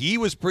 and he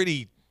was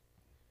pretty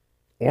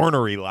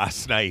ornery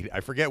last night. I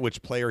forget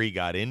which player he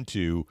got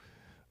into.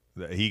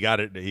 He got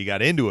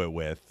into it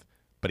with,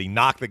 but he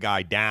knocked the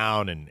guy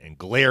down and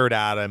glared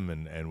at him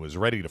and was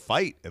ready to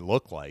fight. It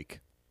looked like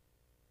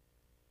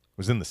it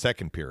was in the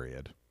second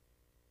period.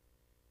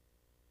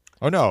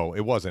 Oh no,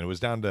 it wasn't. It was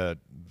down to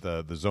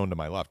the zone to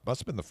my left.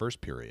 Must have been the first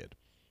period.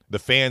 The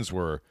fans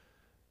were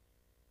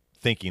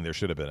thinking there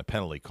should have been a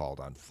penalty called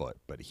on Foote,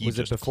 but he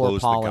just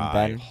closed the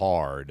guy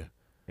hard,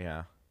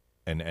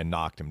 and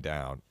knocked him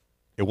down.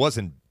 It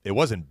wasn't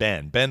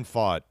Ben. Ben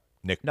fought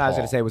Nick. No, Paul. I was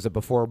going to say, was it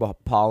before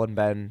Paul and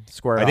Ben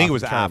squared off? I think it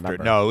was after.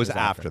 No, it was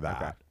after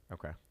that.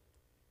 Okay.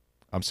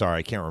 I'm sorry,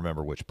 I can't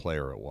remember which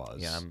player it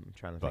was. Yeah, I'm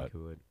trying to think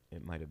who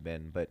it might have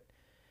been, but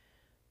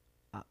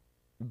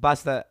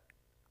Busta.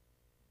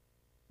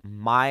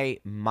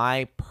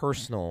 My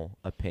personal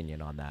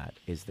opinion on that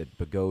is that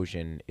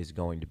Bogosian is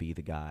going to be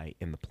the guy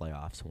in the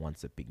playoffs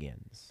once it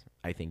begins.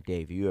 I think,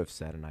 Dave, you have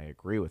said, and I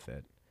agree with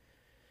it,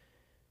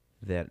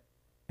 that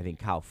I think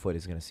Cal Foote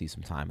is going to see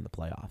some time in the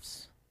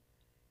playoffs.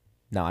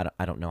 Now,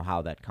 I don't know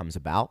how that comes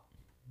about,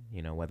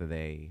 whether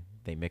they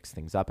mix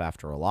things up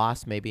after a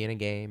loss maybe in a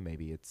game,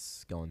 maybe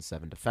it's going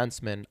 7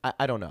 defensemen.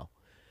 I don't know.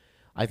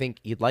 I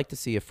think you'd like to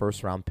see a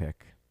first-round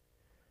pick,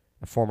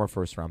 a former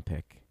first-round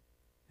pick,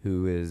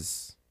 who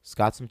is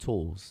got some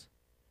tools,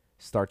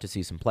 start to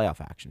see some playoff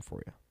action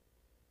for you.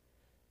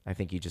 I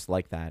think you just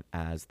like that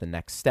as the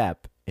next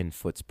step in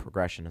Foote's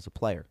progression as a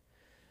player.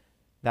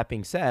 That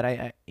being said,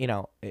 I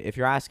if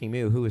you're asking me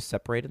who has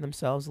separated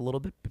themselves a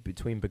little bit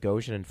between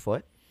Bogosian and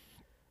Foote,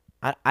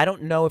 I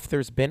don't know if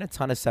there's been a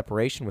ton of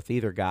separation with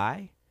either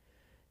guy.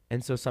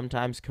 And so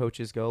sometimes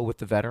coaches go with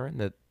the veteran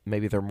that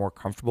maybe they're more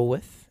comfortable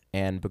with,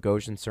 and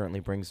Bogosian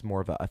certainly brings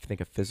more of a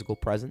physical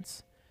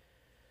presence.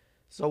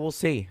 So we'll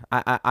see.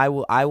 I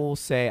will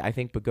say I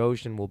think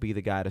Bogosian will be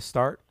the guy to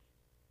start,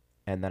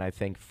 and then I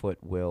think Foote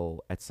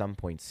will at some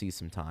point see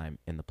some time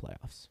in the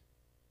playoffs.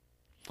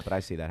 But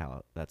I see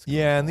how that's going.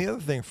 Yeah, and the other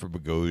thing for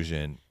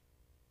Bogosian,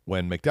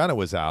 when McDonough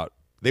was out,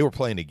 they were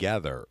playing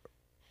together,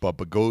 but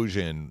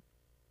Bogosian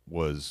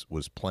was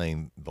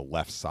playing the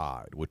left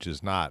side, which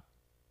is not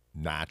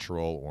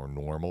natural or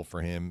normal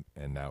for him,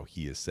 and now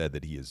he has said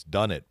that he has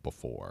done it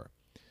before.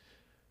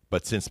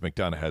 But since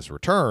McDonough has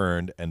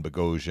returned and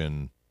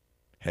Bogosian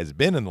has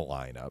been in the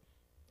lineup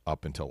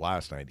up until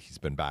last night, he's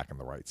been back on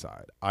the right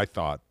side. I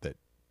thought that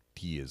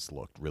he has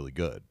looked really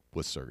good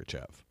with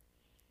Sergachev.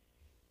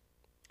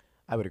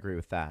 I would agree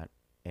with that.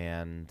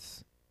 And,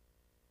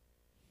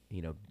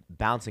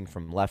 bouncing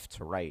from left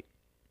to right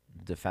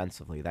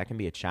defensively, that can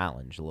be a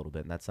challenge a little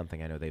bit. And that's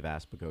something I know they've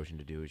asked Bogosian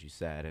to do, as you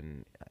said,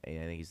 and I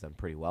think he's done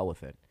pretty well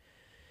with it.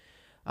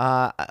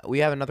 We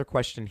have another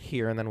question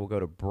here, and then we'll go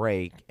to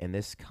break. And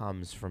this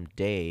comes from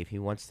Dave. He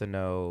wants to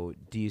know,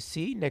 do you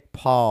see Nick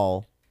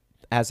Paul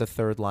as a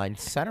third-line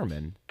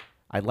centerman?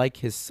 I like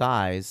his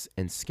size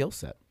and skill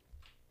set.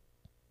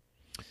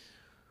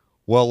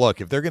 Well, look,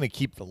 if they're going to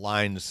keep the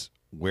lines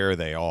where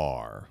they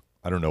are,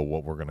 I don't know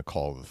what we're going to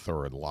call the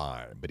third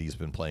line, but he's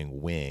been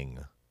playing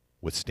wing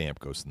with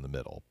Stamkos in the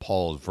middle.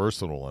 Paul is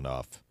versatile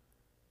enough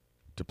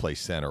to play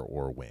center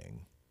or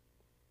wing.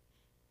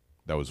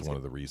 That was one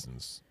of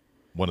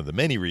the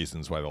many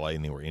reasons why the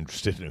Lightning were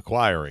interested in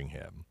acquiring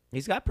him.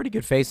 He's got pretty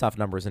good face-off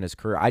numbers in his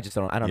career. I don't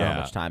know how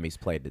much time he's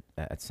played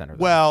at center.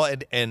 Well,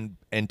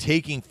 and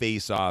taking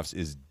face-offs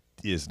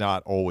is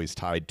not always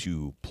tied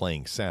to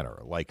playing center.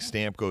 Like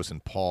Stamkos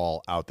and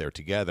Paul out there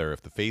together,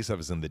 if the face-off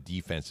is in the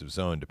defensive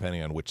zone,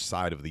 depending on which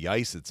side of the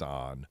ice it's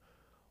on,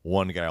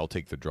 one guy will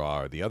take the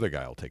draw or the other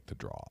guy will take the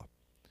draw.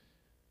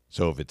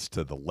 So if it's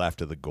to the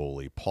left of the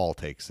goalie, Paul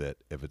takes it.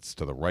 If it's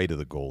to the right of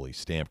the goalie,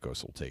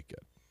 Stamkos will take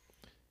it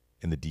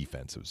in the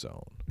defensive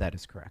zone. That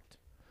is correct.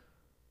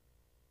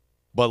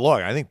 But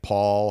look, I think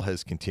Paul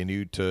has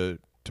continued to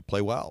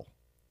play well.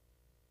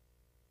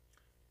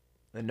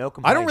 And no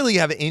complaints. I don't really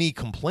have any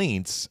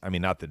complaints. I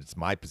mean, not that it's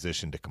my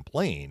position to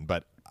complain,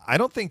 but I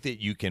don't think that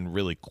you can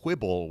really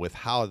quibble with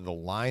how the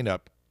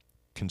lineup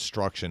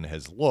construction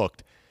has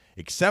looked,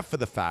 except for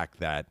the fact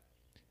that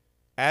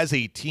as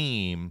a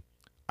team,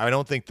 I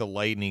don't think the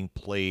Lightning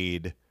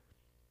played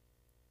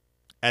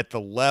at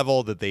the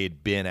level that they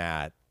had been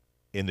at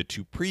in the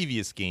two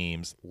previous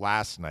games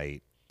last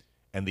night,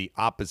 and the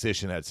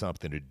opposition had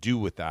something to do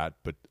with that,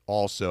 but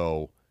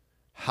also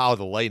how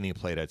the Lightning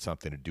played had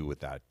something to do with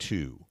that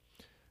too.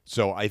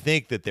 So I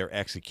think that their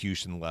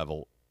execution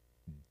level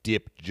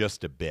dipped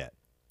just a bit,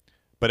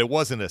 but it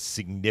wasn't a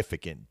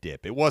significant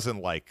dip. It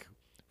wasn't like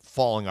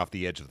falling off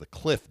the edge of the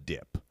cliff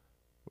dip,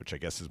 which I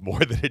guess is more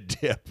than a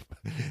dip.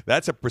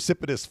 That's a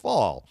precipitous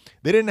fall.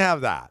 They didn't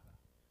have that.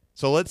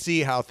 So let's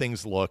see how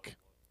things look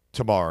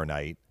tomorrow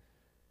night.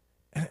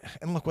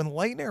 And look, when the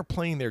Lightning are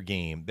playing their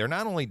game, they're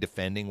not only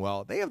defending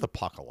well, they have the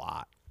puck a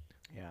lot.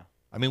 Yeah.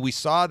 I mean, we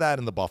saw that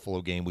in the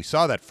Buffalo game. We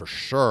saw that for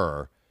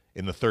sure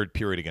in the third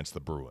period against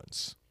the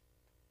Bruins.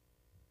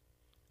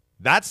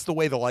 That's the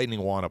way the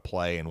Lightning want to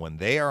play, and when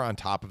they are on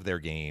top of their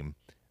game,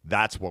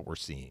 that's what we're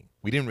seeing.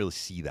 We didn't really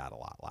see that a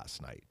lot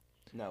last night.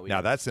 No.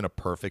 Now, that's in a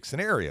perfect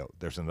scenario.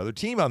 There's another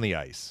team on the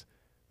ice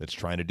that's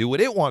trying to do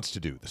what it wants to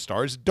do. The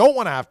Stars don't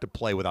want to have to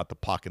play without the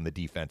puck in the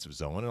defensive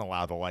zone and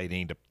allow the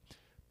Lightning to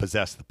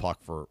possess the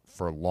puck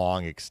for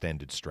long,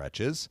 extended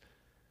stretches.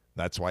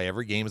 That's why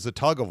every game is a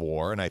tug of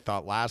war, and I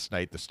thought last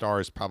night the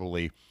Stars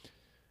probably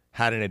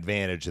had an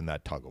advantage in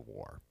that tug of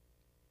war.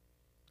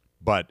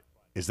 But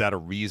is that a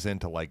reason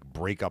to, like,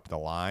 break up the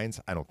lines?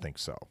 I don't think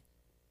so.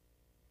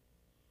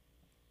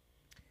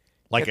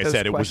 Like I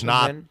said, it was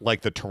not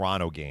like the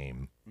Toronto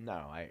game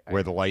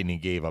where the Lightning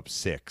gave up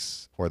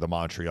 6 or the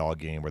Montreal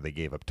game where they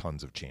gave up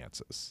tons of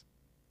chances.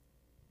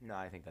 No,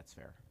 I think that's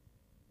fair.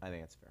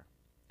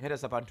 Hit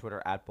us up on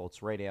Twitter at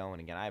Bolts Radio. And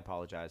again, I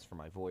apologize for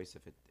my voice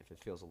if it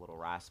feels a little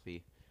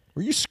raspy.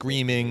 Were you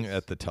screaming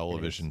at the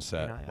television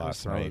set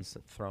last night?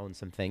 Throwing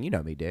something. You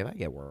know me, Dave. I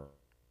get worried.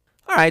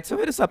 All right, so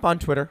hit us up on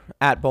Twitter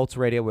at Bolts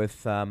Radio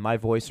with my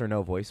voice or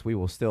no voice. We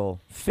will still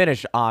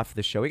finish off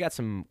the show. We got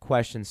some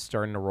questions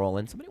starting to roll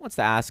in. Somebody wants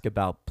to ask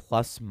about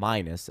plus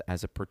minus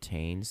as it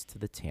pertains to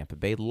the Tampa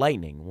Bay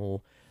Lightning.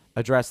 We'll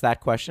address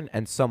that question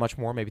and so much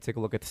more. Maybe take a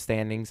look at the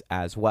standings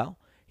as well.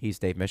 He's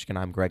Dave Mishkin.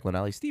 I'm Greg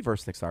Linnelli. Steve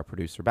Versnick's our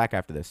producer. Back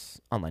after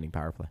this on Lightning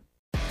Power Play.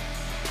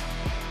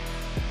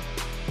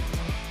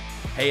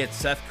 Hey, it's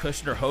Seth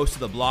Kushner, host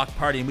of The Block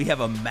Party, and we have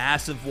a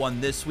massive one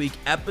this week,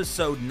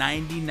 episode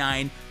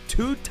 99.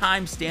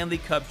 Two-time Stanley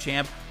Cup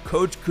champ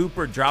Coach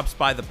Cooper drops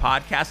by the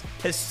podcast.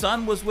 His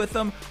son was with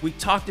him. We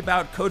talked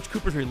about Coach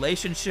Cooper's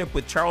relationship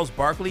with Charles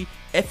Barkley,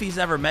 if he's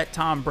ever met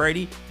Tom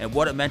Brady, and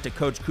what it meant to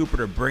Coach Cooper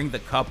to bring the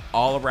cup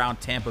all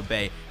around Tampa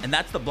Bay. And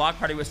that's The Block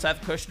Party with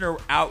Seth Kushner,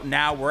 out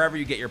now wherever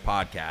you get your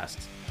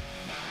podcasts.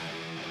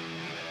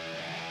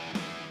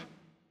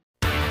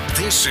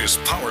 This is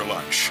Power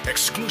Lunch,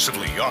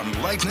 exclusively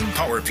on Lightning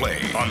Power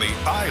Play on the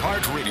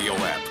iHeartRadio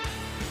app.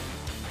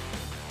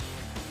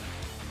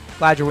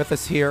 Glad you're with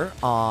us here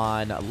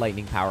on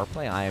Lightning Power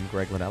Play. I am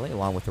Greg Linnelli,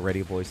 along with the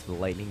radio voice of the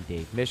Lightning,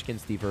 Dave Mishkin.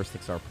 Steve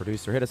Versnick's our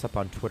producer. Hit us up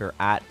on Twitter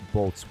at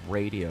Bolts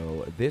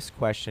Radio. This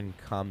question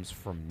comes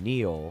from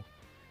Neil.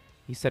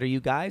 He said, are you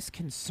guys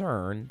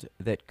concerned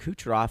that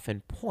Kucherov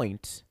and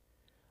Point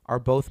are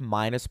both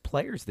minus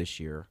players this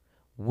year?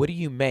 What do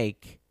you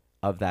make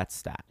of that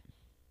stat?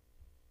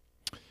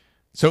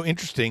 So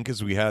interesting,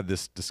 because we had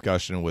this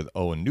discussion with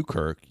Owen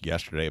Newkirk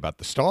yesterday about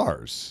the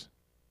Stars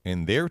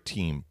and their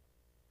team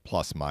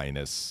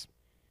plus-minus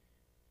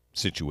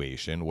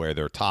situation where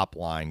their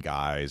top-line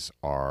guys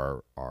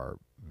are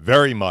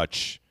very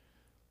much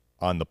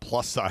on the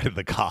plus side of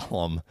the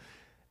column,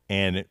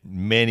 and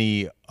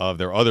many of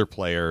their other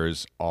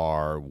players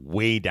are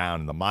way down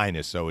in the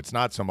minus. So it's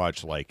not so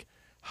much like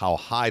how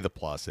high the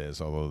plus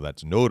is, although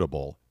that's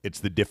notable. It's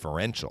the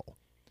differential.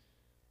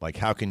 Like,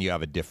 how can you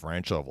have a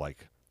differential of,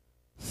 like,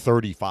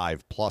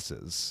 35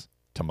 pluses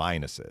to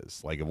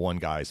minuses. Like if one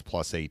guy's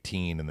plus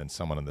 18 and then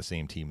someone on the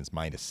same team is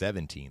minus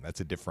 17, that's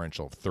a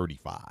differential of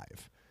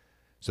 35.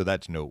 So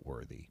that's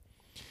noteworthy.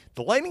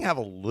 The Lightning have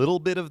a little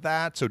bit of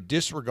that, so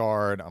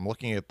disregard, I'm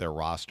looking at their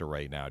roster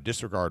right now,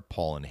 disregard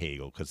Paul and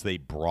Hagel because they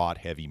brought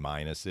heavy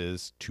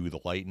minuses to the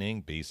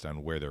Lightning based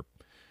on where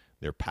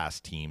their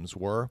past teams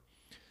were.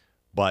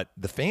 But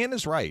the fan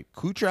is right.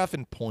 Kucherov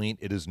and Point,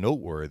 it is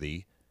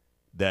noteworthy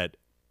that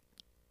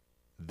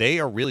they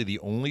are really the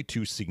only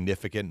two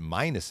significant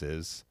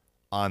minuses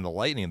on the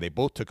Lightning. They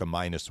both took a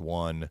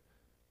 -1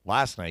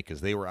 last night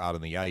because they were out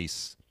on the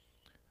ice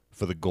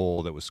for the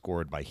goal that was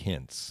scored by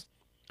Hintz.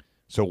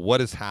 So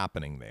what is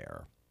happening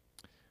there?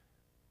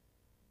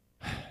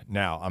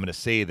 Now, I'm going to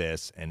say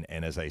this, and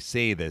as I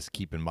say this,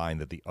 keep in mind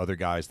that the other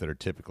guys that are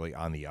typically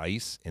on the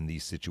ice in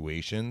these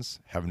situations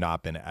have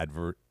not been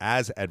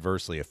as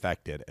adversely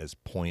affected as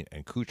Point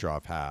and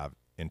Kucherov have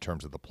in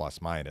terms of the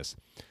plus-minus.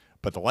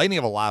 But the Lightning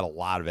have allowed a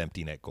lot of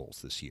empty net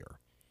goals this year.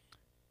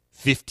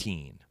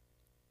 15.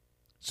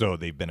 So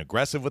they've been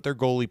aggressive with their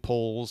goalie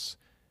pulls.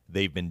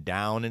 They've been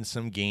down in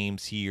some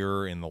games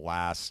here in the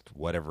last,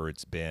 whatever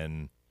it's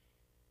been,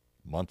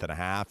 month and a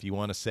half, you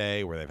want to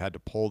say, where they've had to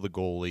pull the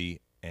goalie.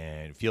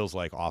 And it feels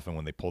like often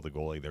when they pull the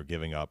goalie, they're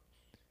giving up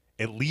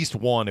at least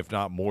one, if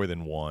not more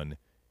than one,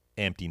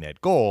 empty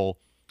net goal.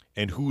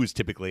 And who is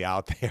typically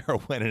out there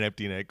when an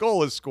empty net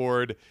goal is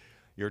scored?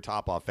 Your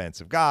top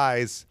offensive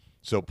guys.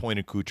 So Point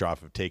and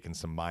Kucherov have taken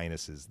some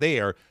minuses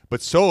there.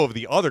 But so have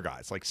the other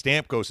guys. Like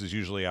Stamkos is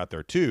usually out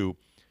there too.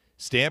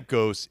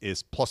 Stamkos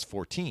is plus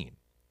 14.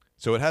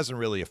 So it hasn't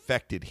really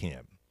affected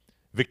him.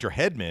 Victor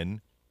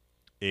Hedman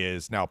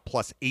is now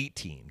plus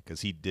 18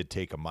 because he did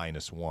take a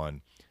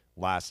 -1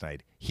 last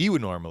night. He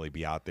would normally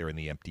be out there in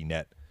the empty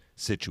net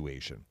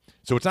situation.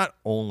 So it's not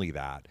only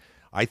that.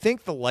 I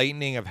think the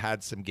Lightning have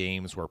had some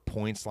games where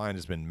points line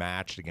has been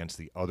matched against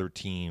the other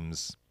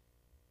team's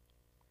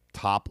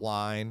top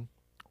line,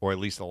 or at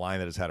least a line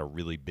that has had a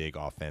really big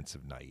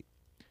offensive night.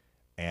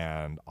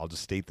 And I'll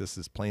just state this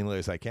as plainly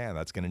as I can.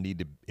 That's going to need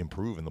to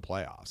improve in the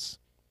playoffs.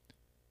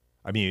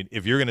 I mean,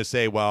 if you're going to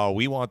say, well,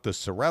 we want the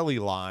Cirelli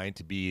line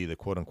to be the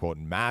quote-unquote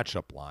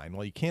matchup line,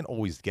 well, you can't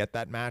always get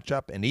that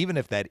matchup. And even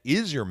if that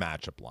is your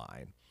matchup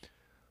line,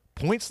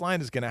 points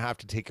line is going to have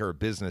to take care of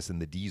business in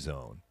the D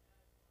zone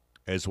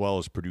as well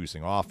as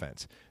producing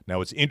offense. Now,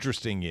 what's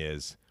interesting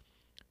is,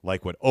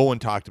 like what Owen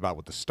talked about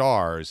with the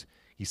Stars,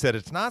 he said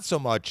it's not so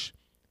much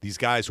these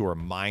guys who are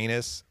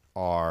minus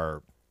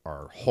are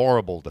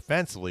horrible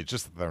defensively, it's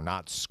just that they're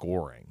not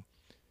scoring.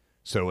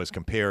 So as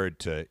compared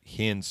to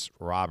Hintz,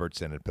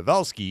 Robertson, and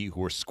Pavelski,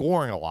 who are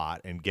scoring a lot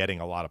and getting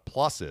a lot of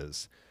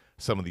pluses,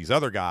 some of these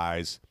other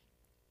guys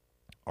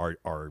are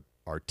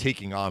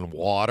taking on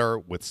water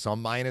with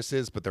some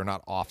minuses, but they're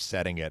not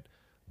offsetting it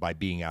by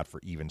being out for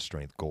even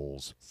strength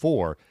goals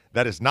for.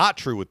 That is not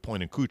true with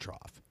Point and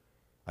Kucherov.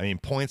 I mean,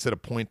 Point's at a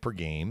point per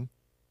game,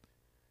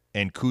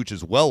 and Kuch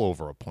is well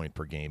over a point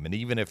per game. And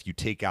even if you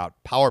take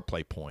out power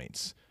play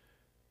points,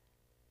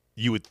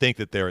 you would think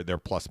that their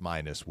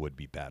plus-minus would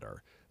be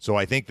better. So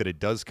I think that it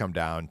does come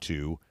down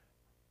to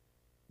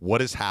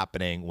what is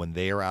happening when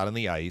they are out on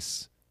the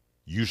ice,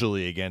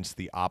 usually against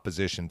the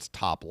opposition's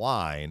top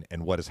line,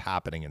 and what is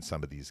happening in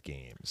some of these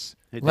games.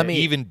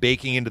 Even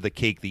baking into the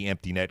cake the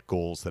empty net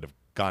goals that have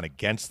gone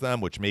against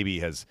them, which maybe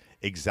has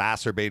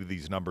exacerbated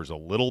these numbers a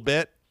little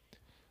bit,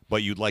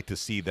 but you'd like to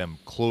see them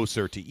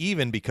closer to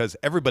even because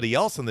everybody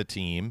else on the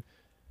team,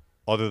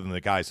 other than the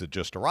guys that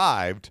just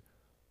arrived,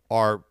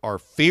 are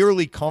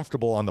fairly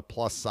comfortable on the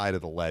plus side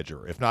of the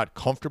ledger. If not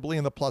comfortably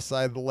on the plus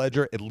side of the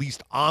ledger, at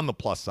least on the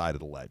plus side of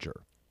the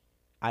ledger.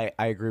 I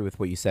agree with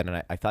what you said,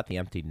 and I thought the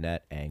empty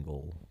net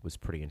angle was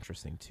pretty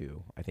interesting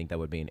too. I think that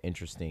would be an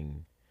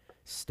interesting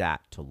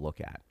stat to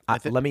look at. I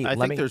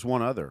think there's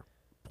one other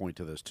point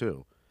to this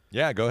too.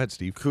 Yeah, go ahead,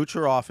 Steve.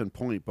 Kucherov and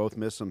Point both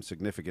missed some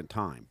significant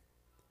time.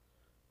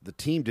 The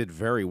team did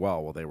very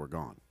well while they were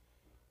gone.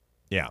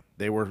 Yeah.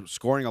 They were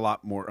scoring a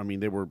lot more. I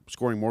mean, they were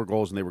scoring more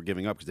goals than they were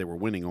giving up because they were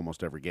winning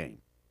almost every game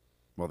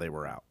while they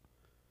were out.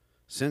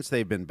 Since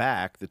they've been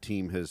back, the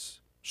team has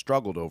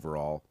struggled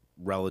overall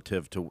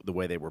relative to the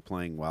way they were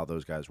playing while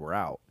those guys were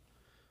out.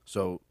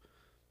 So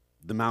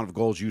the amount of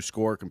goals you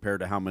score compared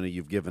to how many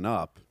you've given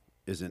up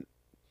isn't,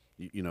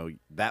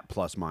 that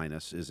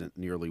plus-minus isn't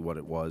nearly what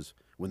it was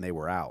when they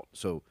were out.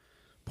 So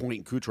Point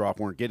and Kucherov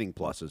weren't getting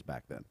pluses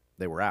back then.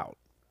 They were out.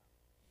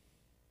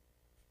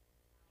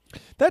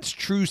 That's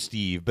true,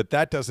 Steve, but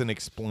that doesn't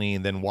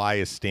explain then why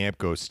is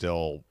Stamkos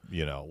still,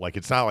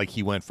 it's not like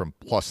he went from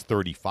plus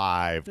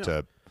 35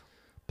 to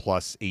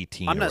plus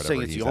 18. I'm not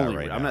saying it's the only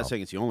reason. I'm not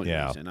saying it's the only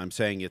reason. I'm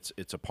saying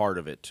it's a part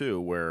of it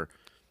too, where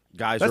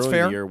guys early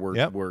in the year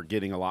were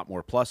getting a lot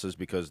more pluses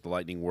because the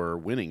Lightning were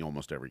winning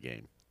almost every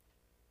game.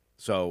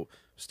 So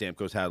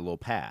Stamkos had a little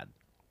pad.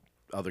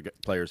 Other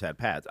players had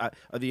pads.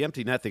 The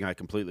empty net thing I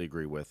completely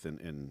agree with,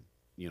 and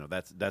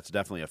that's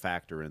definitely a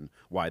factor in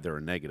why they're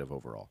a negative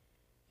overall.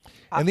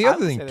 And the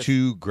other thing,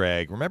 too,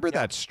 Greg, remember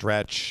that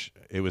stretch?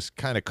 It was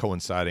kind of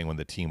coinciding when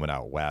the team went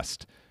out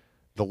west.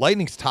 the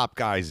Lightning's top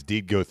guys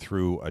did go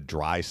through a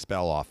dry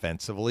spell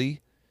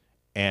offensively,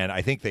 and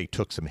I think they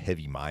took some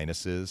heavy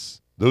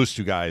minuses. Those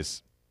two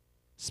guys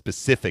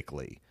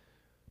specifically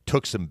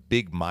took some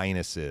big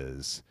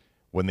minuses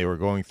when they were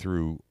going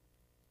through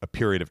a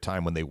period of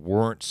time when they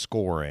weren't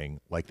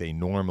scoring like they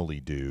normally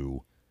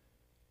do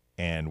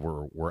and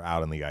were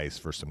out on the ice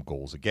for some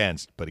goals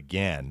against. But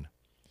again,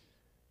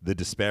 the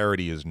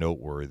disparity is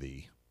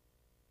noteworthy.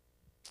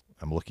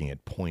 I'm looking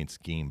at points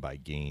game by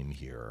game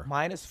here.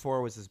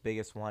 -4 was his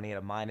biggest one. He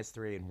had a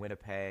 -3 in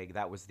Winnipeg.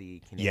 That was the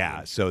Canadiens.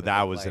 Yeah, so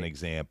that was an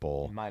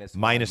example.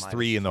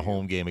 -3 in the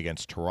home game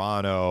against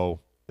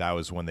Toronto. That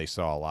was when they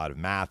saw a lot of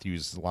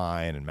Matthews'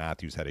 line, and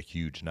Matthews had a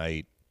huge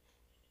night.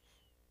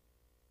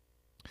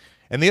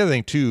 And the other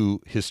thing,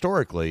 too,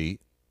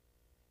 historically,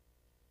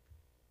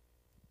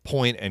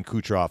 Point and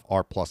Kucherov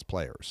are plus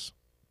players.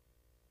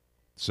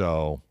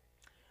 So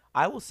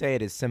I will say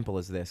it as simple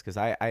as this, because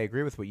I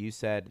agree with what you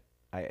said.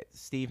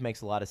 Steve makes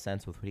a lot of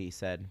sense with what he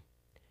said.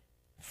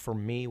 For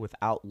me,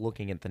 without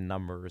looking at the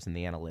numbers and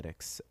the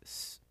analytics,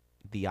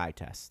 the eye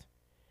test,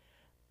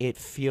 it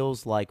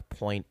feels like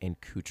Point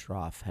and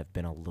Kucherov have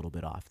been a little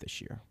bit off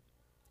this year.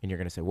 And you're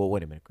going to say, well,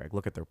 wait a minute, Greg.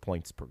 Look at their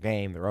points per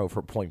game. They're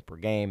over a point per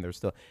game. They're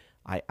still.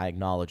 I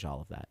acknowledge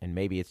all of that. And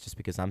maybe it's just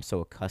because I'm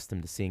so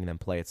accustomed to seeing them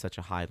play at such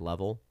a high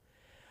level.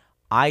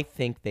 I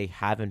think they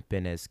haven't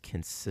been as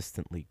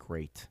consistently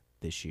great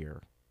this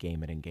year,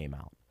 game in and game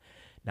out.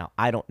 Now,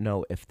 I don't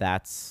know if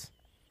that's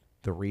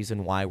the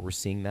reason why we're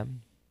seeing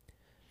them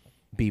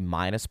be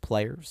minus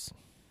players.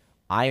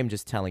 I am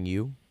just telling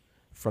you,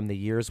 from the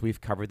years we've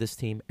covered this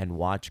team and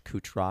watched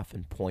Kucherov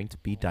and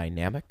Point be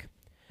dynamic,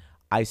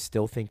 I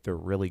still think they're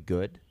really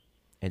good.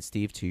 And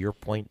Steve, to your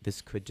point,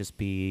 this could just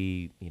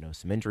be,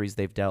 some injuries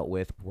they've dealt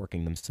with,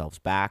 working themselves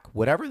back,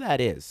 whatever that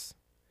is.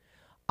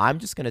 I'm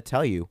just going to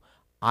tell you,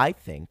 I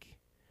think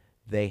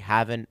they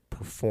haven't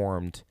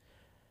performed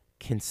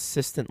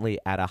consistently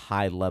at a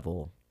high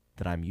level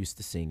that I'm used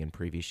to seeing in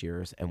previous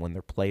years. And when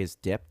their play is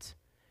dipped,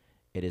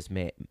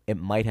 it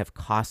might have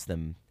cost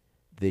them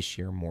this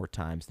year more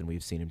times than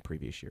we've seen in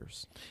previous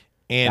years.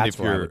 And that's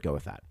where I would go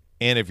with that.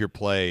 And if your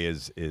play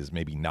is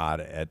maybe not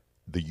at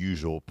the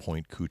usual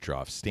Point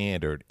Kucherov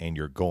standard, and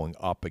you're going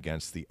up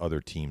against the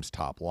other team's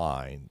top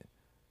line,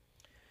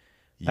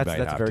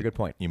 that's a very good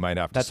point. You might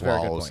have to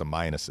swallow some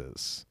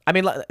minuses. I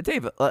mean,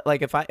 Dave,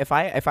 like if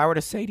I were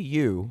to say to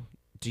you,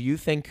 do you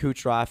think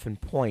Kucherov and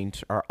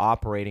Point are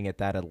operating at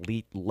that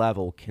elite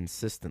level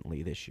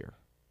consistently this year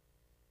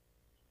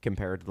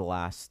compared to the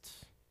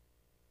last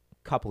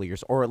couple of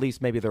years, or at least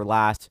maybe their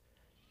last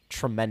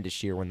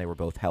tremendous year when they were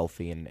both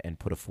healthy and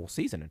put a full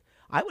season in?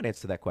 I would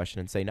answer that question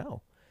and say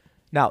no.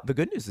 Now, the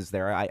good news is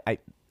there.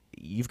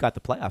 You've got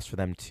the playoffs for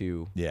them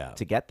to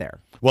get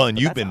there. Well, and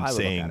you've been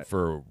saying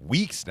for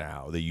weeks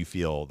now that you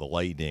feel the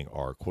Lightning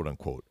are quote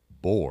unquote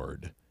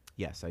bored.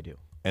 Yes, I do.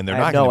 And they're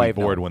not going to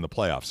be bored when the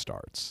playoff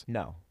starts.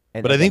 No.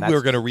 But I think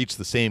we're going to reach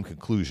the same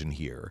conclusion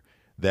here,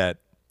 that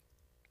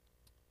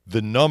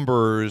the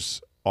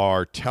numbers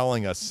are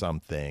telling us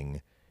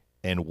something,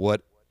 and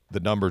what the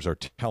numbers are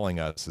telling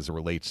us as it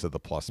relates to the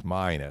plus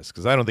minus,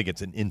 because I don't think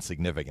it's an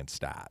insignificant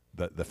stat.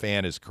 The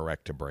fan is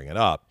correct to bring it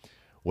up.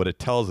 What it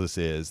tells us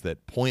is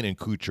that Point and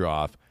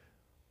Kucherov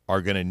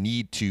are going to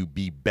need to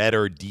be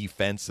better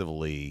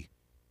defensively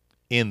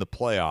in the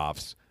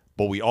playoffs,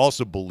 but we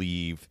also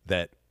believe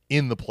that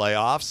in the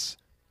playoffs,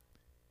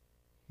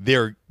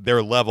 their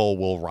level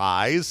will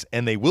rise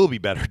and they will be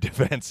better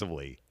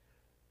defensively.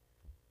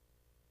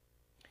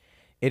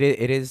 It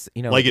is,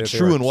 like it's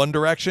true in one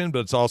direction, but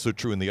it's also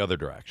true in the other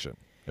direction,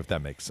 if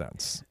that makes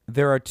sense.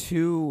 There are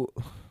two,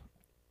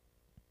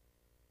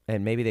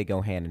 and maybe they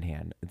go hand in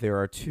hand. There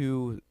are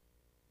two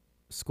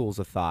schools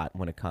of thought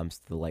when it comes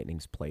to the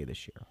Lightning's play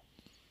this year.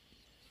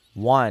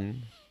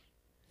 One,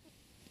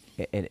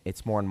 and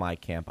it's more in my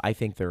camp, I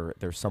think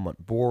they're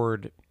somewhat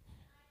bored.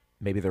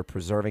 Maybe they're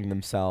preserving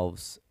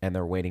themselves and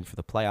they're waiting for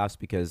the playoffs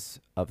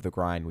because of the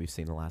grind we've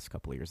seen the last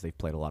couple of years. They've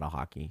played a lot of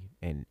hockey,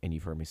 and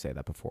you've heard me say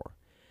that before.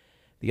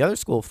 The other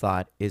school of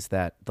thought is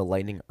that the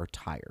Lightning are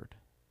tired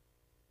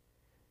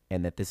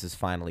and that this is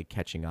finally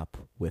catching up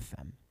with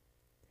them.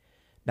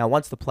 Now,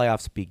 once the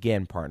playoffs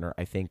begin, partner,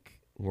 I think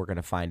we're going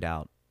to find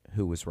out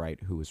who was right,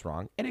 who was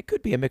wrong. And it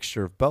could be a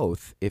mixture of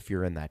both if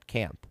you're in that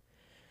camp.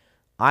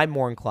 I'm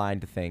more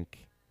inclined to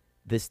think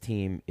this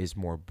team is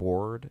more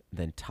bored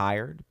than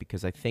tired,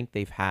 because I think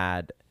they've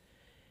had,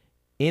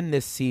 in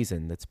this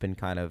season that's been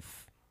kind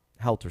of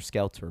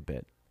helter-skelter a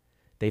bit,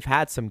 they've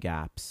had some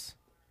gaps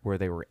where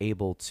they were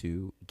able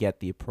to get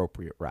the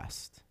appropriate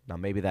rest. Now,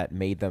 maybe that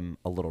made them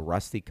a little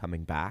rusty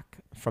coming back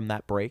from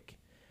that break.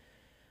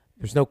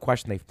 There's no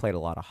question they've played a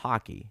lot of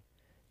hockey.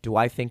 Do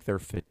I think they're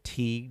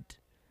fatigued?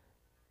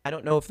 I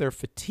don't know if they're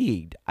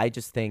fatigued. I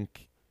just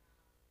think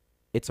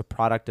it's a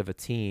product of a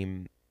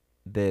team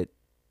that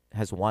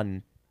has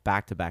won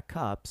back-to-back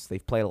cups.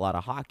 They've played a lot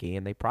of hockey,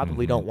 and they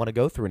probably don't want to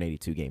go through an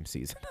 82-game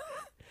season.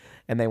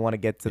 And they want to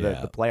get to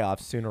the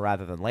playoffs sooner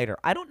rather than later.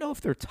 I don't know if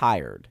they're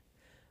tired,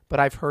 but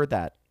I've heard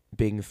that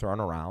being thrown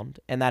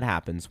around, and that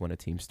happens when a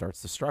team starts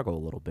to struggle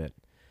a little bit.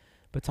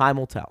 But time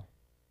will tell.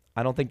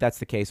 I don't think that's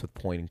the case with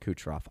Point and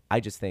Kucherov. I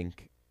just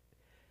think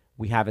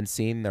we haven't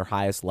seen their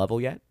highest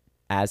level yet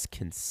as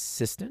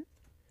consistent.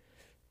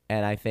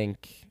 And I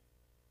think,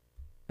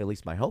 at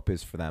least my hope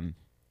is for them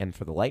and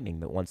for the Lightning,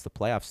 that once the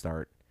playoffs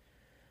start,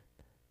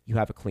 you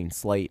have a clean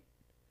slate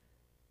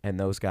and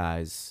those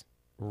guys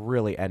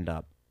really end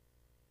up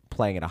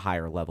playing at a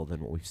higher level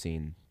than what we've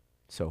seen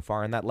so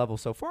far. And that level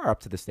so far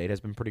up to this date has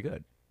been pretty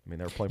good. I mean,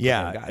 they're playing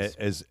pretty good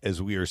guys.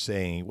 As we were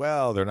saying,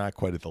 well, they're not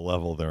quite at the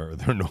level they're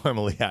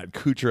normally at.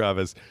 Kucherov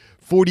has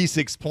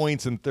 46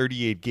 points in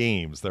 38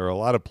 games. There are a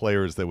lot of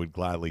players that would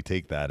gladly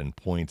take that in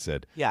points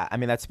at I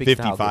mean, that speaks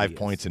to how good he 55 is.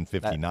 points in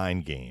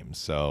 59 games.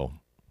 So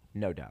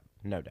no doubt.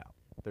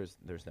 There's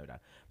no doubt.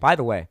 By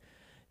the way,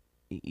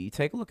 you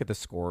take a look at the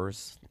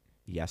scores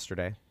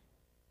yesterday,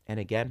 and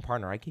again,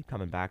 partner, I keep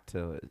coming back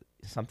to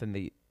something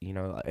that, you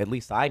know, at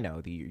least I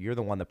know, you're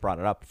the one that brought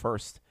it up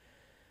first.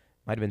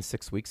 Might have been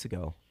 6 weeks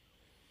ago.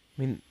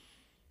 I mean,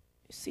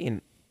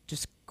 seeing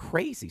just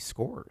crazy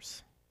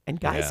scores and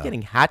guys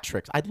getting hat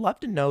tricks. I'd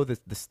love to know the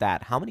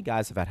stat. How many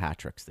guys have had hat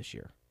tricks this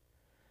year?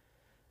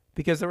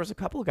 Because there was a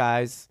couple of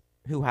guys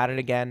who had it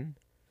again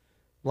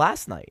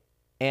last night.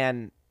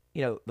 And,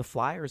 you know, the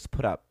Flyers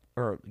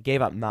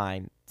gave up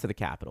 9 to the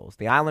Capitals.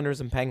 The Islanders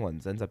and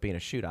Penguins ends up being a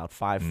shootout,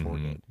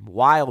 5-4 game.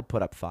 Wild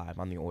put up 5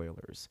 on the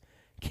Oilers.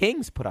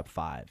 Kings put up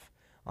 5.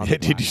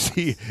 Did you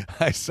see?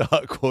 I saw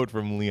a quote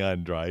from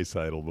Leon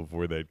Draisaitl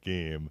before that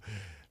game,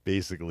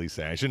 basically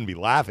saying, I shouldn't be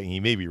laughing. He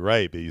may be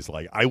right, but he's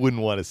like, I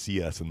wouldn't want to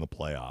see us in the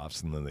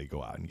playoffs. And then they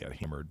go out and get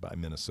hammered by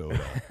Minnesota.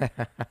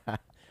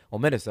 Well,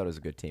 Minnesota's a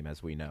good team,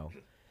 as we know.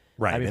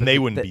 Right, I mean, and they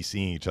wouldn't be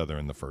seeing each other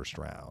in the first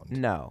round.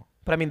 No.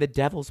 But, I mean, the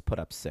Devils put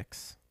up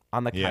 6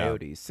 on the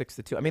Coyotes,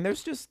 6-2. I mean,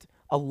 there's just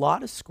a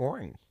lot of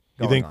scoring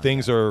You going think on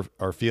things there.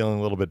 are feeling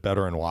a little bit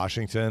better in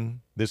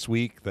Washington this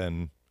week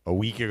than a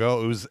week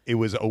ago? It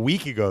was a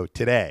week ago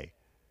today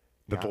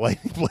that the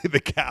Lightning played the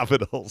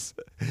Capitals.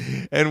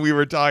 And we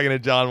were talking to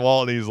John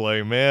Walton. He's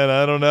like, man,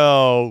 I don't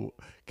know.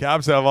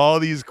 Caps have all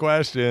these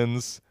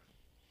questions.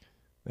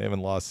 They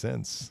haven't lost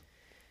since.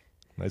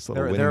 Nice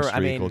little winning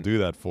streak will do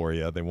that for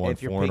you. They won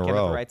 4 in a row. If you're peaking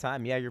at the right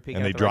time, you're peaking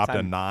and at the right time. they dropped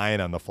a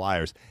 9 on the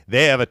Flyers.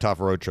 They have a tough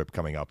road trip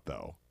coming up,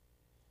 though,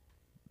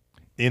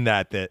 in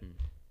that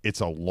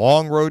it's a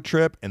long road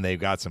trip, and they've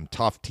got some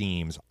tough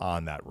teams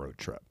on that road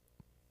trip.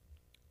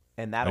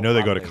 And I know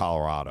they go to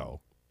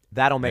Colorado.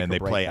 That'll make and they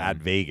play them. at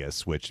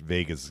Vegas, which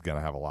Vegas is going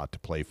to have a lot to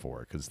play for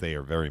because they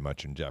are very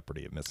much in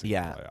jeopardy of missing the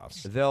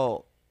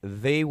playoffs.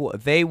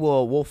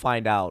 We'll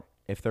find out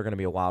if they're going to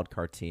be a wild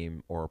card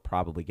team or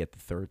probably get the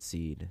 3rd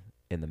seed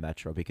in the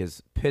Metro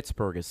because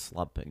Pittsburgh is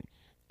slumping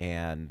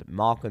and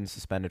Malkin's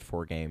suspended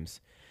 4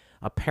 games.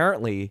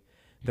 Apparently,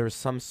 there's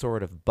some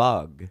sort of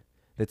bug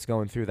that's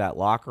going through that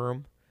locker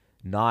room,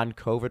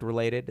 non-COVID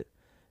related,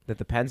 that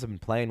the Pens have been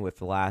playing with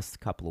the last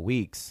couple of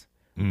weeks.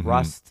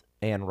 Rust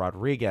and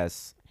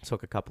Rodriguez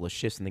took a couple of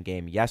shifts in the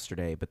game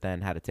yesterday, but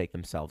then had to take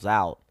themselves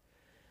out.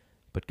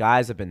 But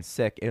guys have been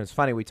sick. And it's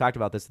funny, we talked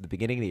about this at the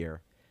beginning of the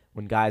year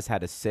when guys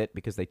had to sit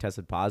because they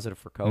tested positive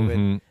for COVID.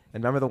 And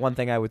remember the one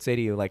thing I would say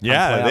to you, like,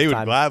 they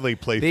would gladly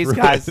play these through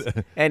guys,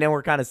 it. And then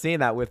we're kind of seeing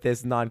that with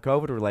this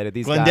non-COVID related.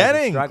 These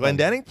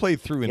Glendening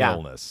played through an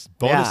illness.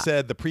 Boda Yeah.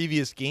 said the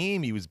previous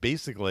game he was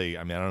basically,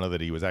 I mean, I don't know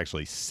that he was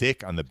actually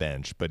sick on the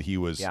bench, but he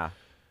was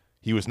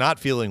not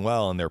feeling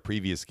well in their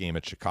previous game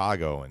at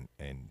Chicago,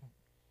 and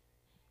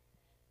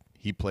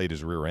he played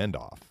his rear end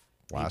off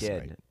last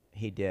night.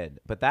 He did.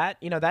 But that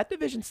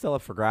division's still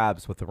up for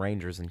grabs with the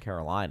Rangers and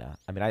Carolina.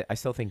 I mean, I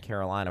still think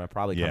Carolina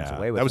probably comes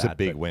away with that. That was a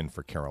big win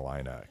for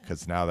Carolina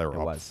because now they're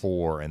up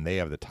 4 and they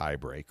have the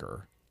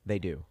tiebreaker. They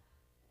do.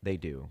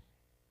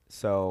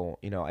 So,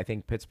 I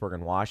think Pittsburgh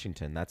and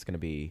Washington, that's going to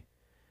be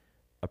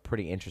a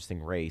pretty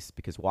interesting race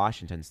because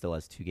Washington still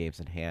has 2 games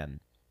in hand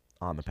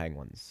on the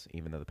Penguins,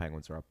 even though the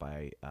Penguins are up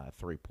by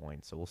 3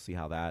 points. So we'll see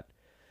how that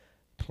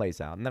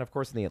plays out. And then, of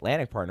course, in the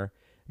Atlantic partner,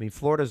 I mean,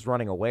 Florida's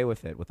running away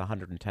with it with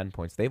 110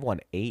 points. They've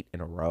won 8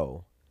 in a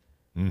row.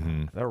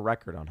 Their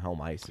record on home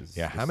ice is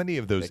how many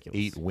of those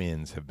ridiculous. 8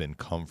 wins have been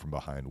come from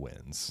behind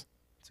wins?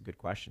 It's a good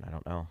question. I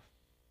don't know.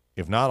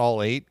 If not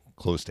all 8,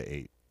 close to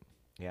 8.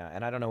 Yeah,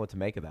 and I don't know what to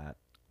make of that.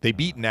 They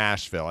beat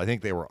Nashville. I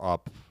think they were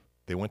up.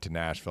 They went to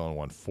Nashville and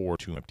won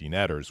 4-2 empty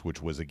netters,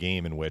 which was a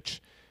game in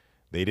which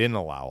they didn't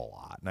allow a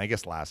lot. And I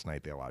guess last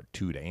night they allowed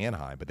 2 to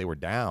Anaheim, but they were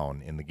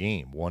down in the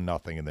game,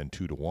 1-0 and then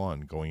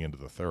 2-1 going into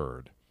the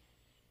third.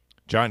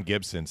 John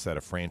Gibson set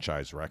a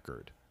franchise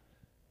record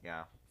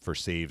for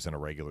saves in a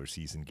regular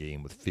season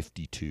game with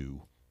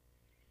 52.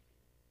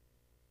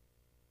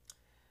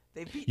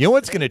 You know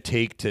what's going to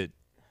take to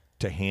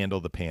handle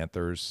the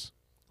Panthers?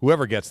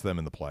 Whoever gets them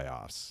in the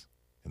playoffs,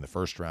 in the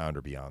first round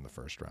or beyond the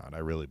first round. I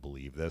really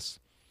believe this.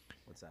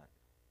 What's that?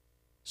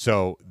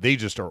 So they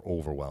just are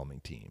overwhelming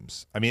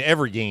teams. I mean,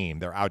 every game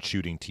they're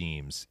outshooting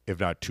teams,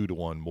 if not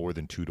 2-1, more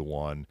than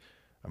 2-1.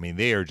 I mean,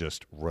 they are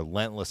just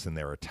relentless in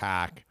their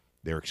attack.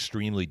 They're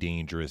extremely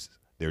dangerous.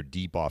 They're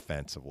deep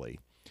offensively.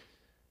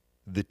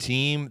 The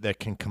team that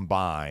can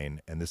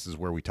combine, and this is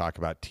where we talk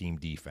about team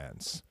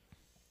defense,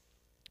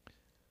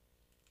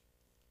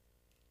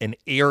 an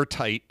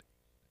airtight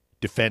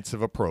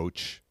defensive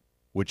approach,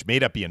 which may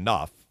not be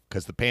enough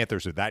because the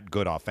Panthers are that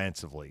good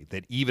offensively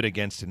that even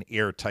against an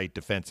airtight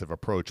defensive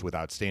approach with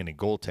outstanding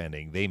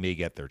goaltending, they may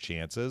get their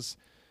chances.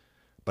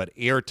 But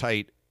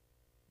airtight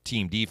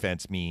team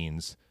defense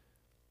means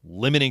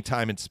limiting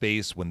time and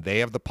space when they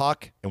have the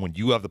puck and when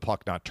you have the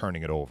puck, not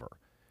turning it over.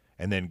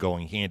 And then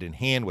going hand in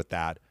hand with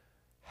that,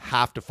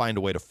 have to find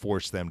a way to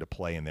force them to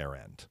play in their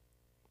end.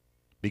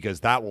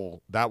 Because that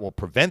will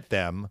prevent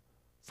them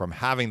from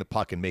having the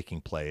puck and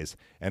making plays.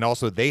 And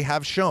also they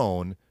have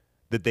shown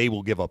that they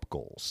will give up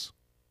goals.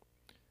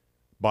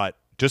 But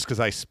just because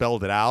I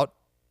spelled it out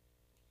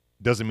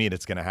doesn't mean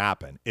it's going to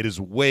happen. It is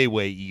way,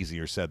 way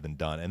easier said than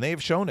done. And they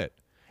have shown it.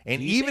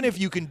 And even if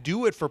you can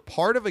do it for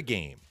part of a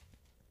game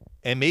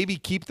and maybe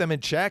keep them in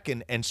check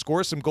and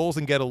score some goals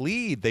and get a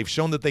lead, they've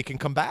shown that they can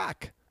come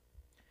back.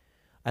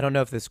 I don't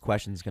know if this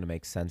question is going to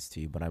make sense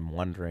to you, but I'm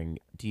wondering,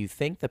 do you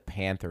think the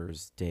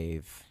Panthers,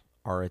 Dave,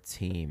 are a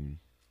team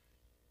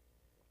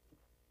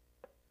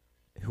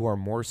who are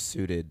more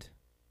suited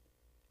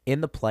in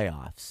the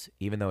playoffs,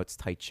 even though it's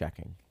tight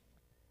checking,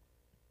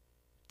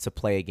 to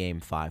play a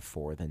game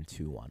 5-4 than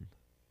 2-1?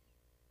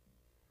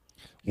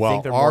 You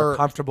think they're more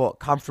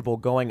comfortable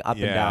going up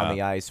and down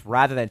the ice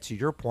rather than, to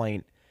your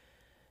point,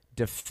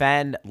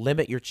 defend,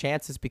 limit your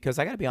chances? Because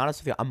I got to be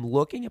honest with you, I'm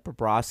looking at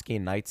Bobrovsky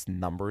and Knight's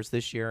numbers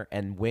this year,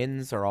 and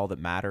wins are all that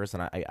matters,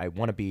 and I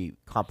want to be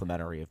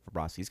complimentary of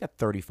Bobrovsky. He's got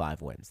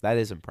 35 wins. That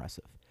is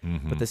impressive.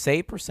 Mm-hmm. But the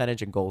save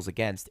percentage and goals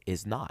against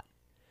is not.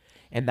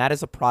 And that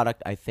is a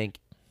product, I think,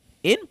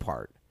 in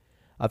part,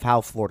 of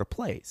how Florida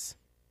plays.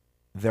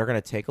 They're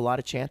going to take a lot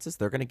of chances.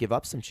 They're going to give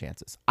up some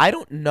chances. I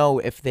don't know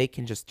if they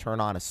can just turn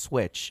on a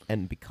switch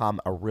and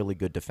become a really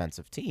good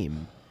defensive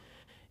team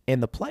in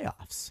the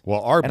playoffs.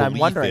 Well, our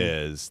belief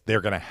is they're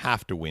going to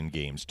have to win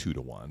games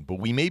 2-1, but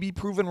we may be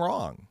proven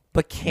wrong.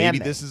 But maybe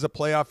this is a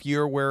playoff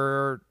year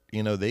where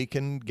they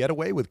can get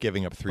away with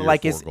giving up 3 or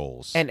 4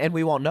 goals. And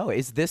we won't know.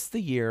 Is this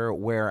the year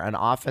where an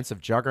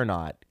offensive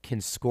juggernaut can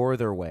score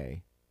their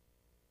way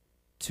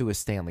to a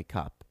Stanley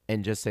Cup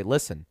and just say,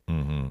 listen,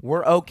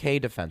 we're okay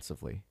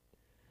defensively,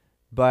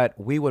 but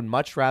we would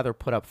much rather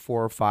put up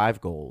 4 or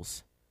 5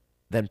 goals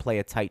than play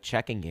a tight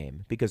checking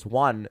game? Because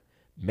 1,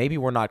 maybe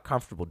we're not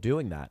comfortable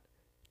doing that.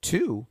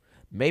 2,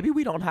 maybe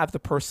we don't have the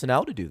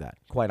personnel to do that,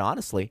 quite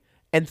honestly.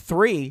 And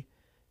 3,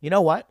 you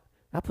know what?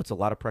 That puts a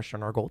lot of pressure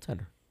on our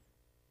goaltender.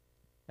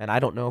 And I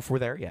don't know if we're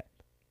there yet.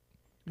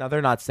 Now,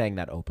 they're not saying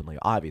that openly,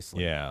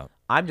 obviously. Yeah.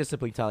 I'm just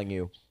simply telling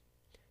you,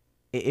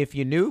 if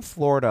you knew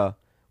Florida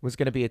was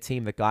going to be a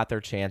team that got their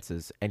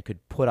chances and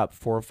could put up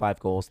 4 or 5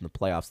 goals in the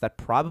playoffs, that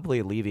probably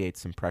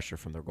alleviates some pressure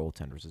from their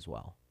goaltenders as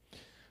well.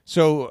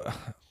 So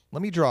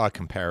let me draw a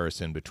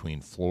comparison between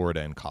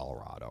Florida and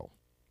Colorado,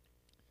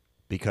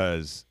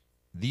 because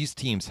these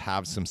teams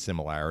have some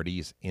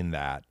similarities in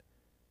that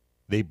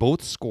they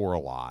both score a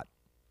lot.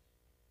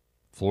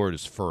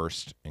 Florida's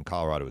first and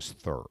Colorado is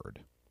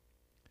third.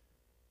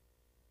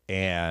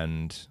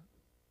 And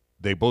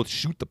they both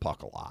shoot the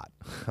puck a lot.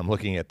 I'm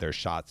looking at their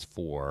shots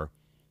for.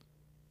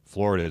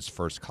 Florida is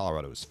first,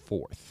 Colorado is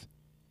fourth.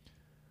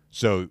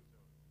 So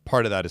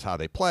part of that is how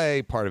they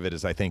play. Part of it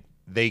is I think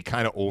they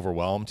kind of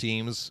overwhelm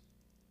teams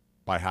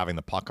by having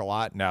the puck a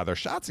lot. Now, their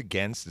shots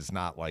against is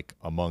not like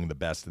among the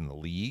best in the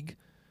league,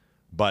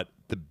 but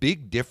the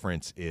big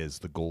difference is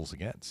the goals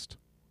against.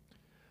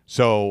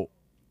 So,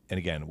 and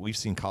again, we've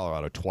seen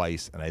Colorado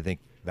twice, and I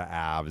think the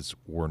Avs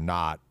were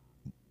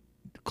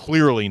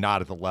clearly not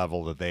at the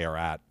level that they are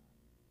at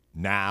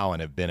now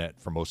and have been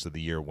at for most of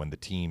the year when the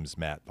teams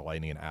met, the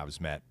Lightning and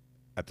Avs met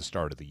at the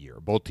start of the year.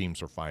 Both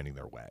teams were finding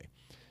their way.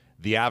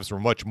 The Avs were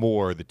much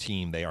more the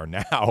team they are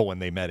now when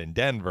they met in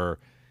Denver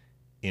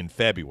in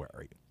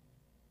February.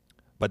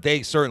 But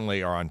they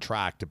certainly are on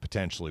track to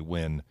potentially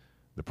win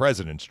the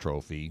President's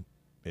Trophy.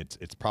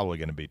 It's probably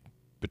going to be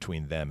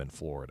between them and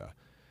Florida.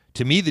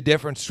 To me, the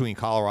difference between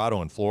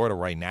Colorado and Florida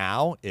right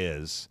now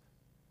is,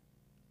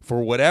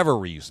 for whatever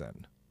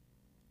reason,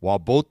 while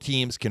both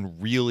teams can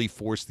really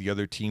force the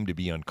other team to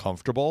be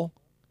uncomfortable,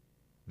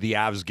 the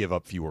Avs give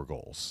up fewer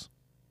goals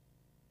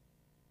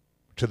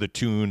to the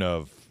tune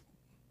of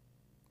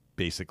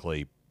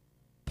basically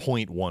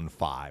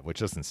 0.15, which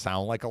doesn't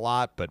sound like a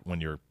lot, but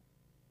when you're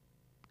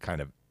kind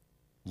of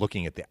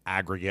looking at the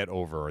aggregate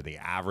or the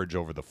average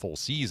over the full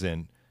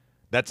season,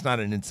 that's not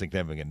an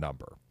insignificant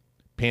number.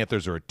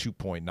 Panthers are at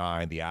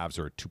 2.9, the Avs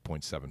are at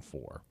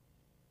 2.74.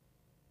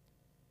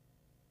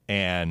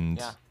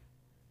 And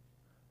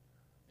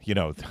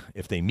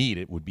if they meet,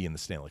 it would be in the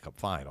Stanley Cup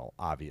final,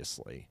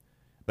 obviously.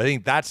 But I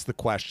think that's the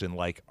question.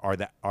 Like, are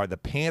the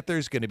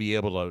Panthers going to be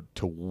able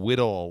to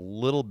whittle a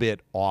little bit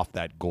off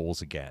that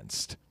goals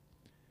against?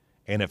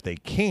 And if they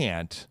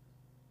can't,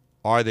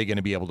 are they going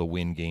to be able to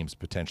win games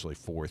potentially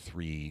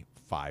 4-3,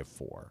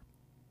 5-4?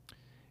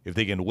 If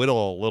they can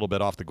whittle a little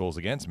bit off the goals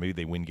against, maybe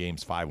they win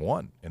games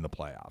 5-1 in the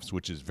playoffs,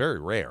 which is very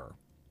rare.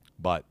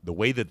 But the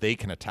way that they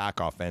can attack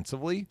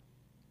offensively,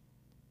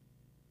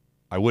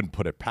 I wouldn't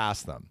put it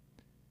past them.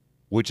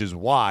 Which is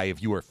why,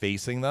 if you are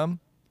facing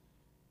them,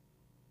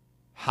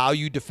 how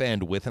you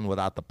defend with and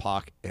without the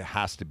puck, it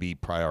has to be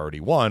priority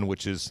one,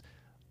 which is,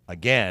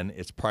 again,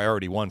 it's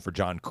priority one for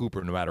John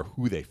Cooper no matter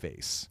who they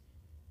face.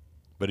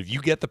 But if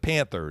you get the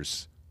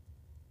Panthers,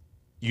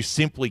 you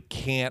simply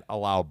can't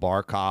allow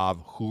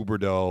Barkov,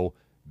 Huberdeau,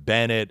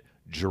 Bennett,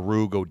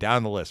 Giroux, go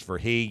down the list,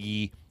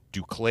 Verhaeghe,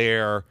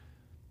 Duclair,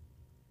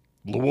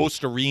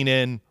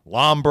 Luostarinen,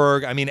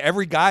 Lomberg. I mean,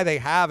 every guy they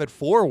have at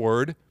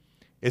forward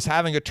is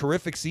having a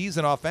terrific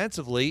season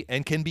offensively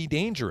and can be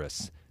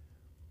dangerous.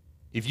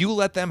 If you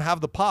let them have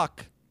the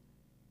puck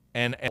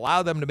and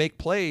allow them to make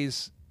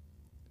plays,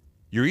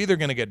 you're either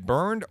going to get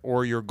burned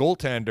or your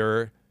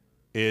goaltender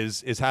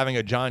is having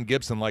a John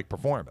Gibson-like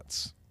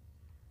performance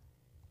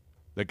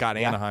that got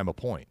Anaheim a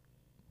point.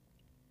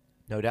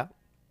 No doubt.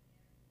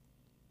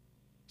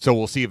 So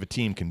we'll see if a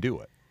team can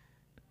do it.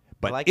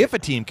 But if a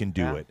team can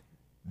do it,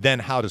 then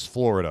how does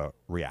Florida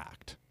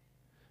react?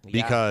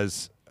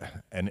 Because,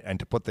 and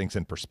to put things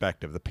in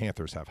perspective, the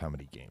Panthers have how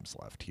many games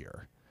left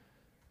here?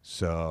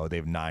 So they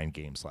have 9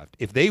 games left.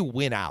 If they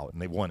win out,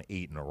 and they've won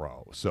 8 in a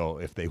row, so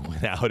if they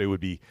win out, it would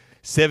be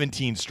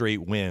 17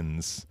 straight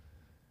wins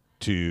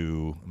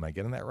to, am I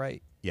getting that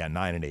right? Yeah,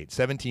 9 and 8.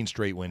 17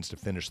 straight wins to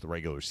finish the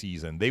regular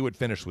season. They would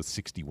finish with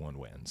 61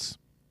 wins.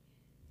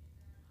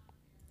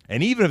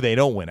 And even if they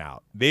don't win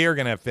out, they are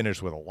going to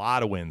finish with a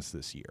lot of wins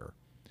this year.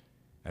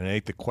 And I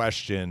think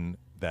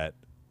the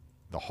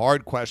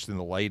hard question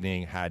the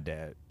Lightning had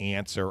to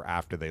answer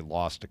after they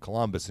lost to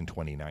Columbus in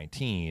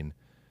 2019,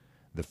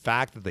 the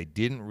fact that they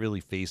didn't really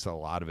face a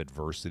lot of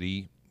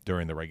adversity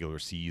during the regular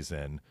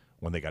season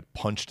when they got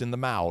punched in the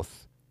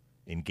mouth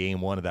in game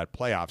 1 of that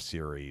playoff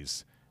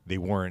series, they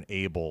weren't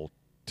able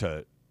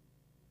to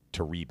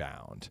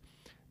rebound.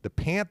 The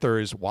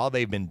Panthers, while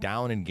they've been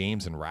down in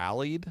games and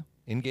rallied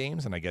in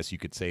games, and I guess you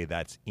could say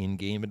that's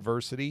in-game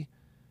adversity,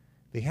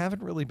 they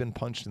haven't really been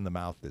punched in the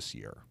mouth this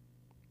year.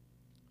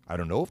 I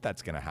don't know if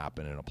that's going to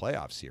happen in a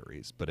playoff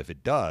series, but if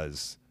it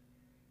does,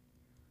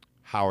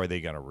 how are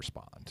they going to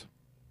respond?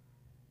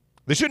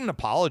 They shouldn't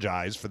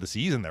apologize for the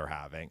season they're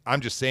having. I'm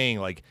just saying,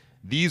 like,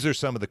 these are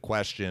some of the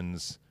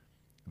questions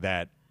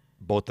that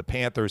both the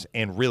Panthers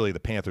and really the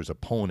Panthers'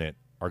 opponent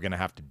are going to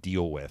have to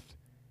deal with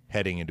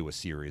heading into a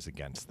series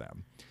against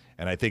them.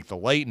 And I think the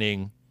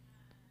Lightning,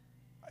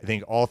 I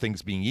think all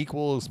things being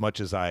equal, as much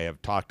as I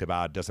have talked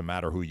about, it doesn't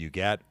matter who you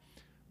get,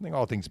 I think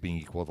all things being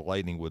equal, the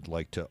Lightning would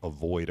like to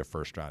avoid a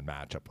first-round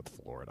matchup with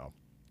Florida.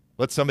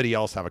 Let somebody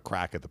else have a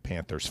crack at the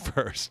Panthers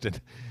first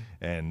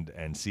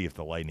and see if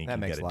the Lightning can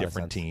get a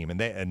different team.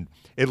 And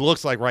it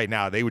looks like right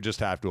now they would just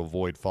have to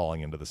avoid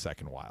falling into the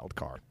second wild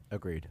card.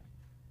 Agreed.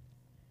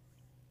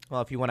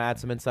 Well, if you want to add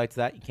some insight to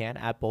that, you can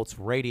at Bolts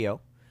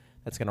Radio.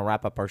 That's going to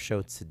wrap up our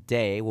show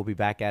today. We'll be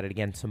back at it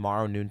again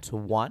tomorrow, noon to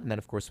 1. And then,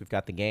 of course, we've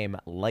got the game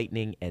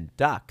Lightning and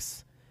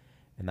Ducks.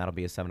 And that'll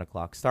be a 7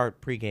 o'clock start.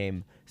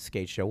 Pre-game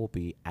skate show will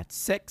be at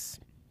 6.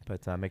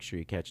 But make sure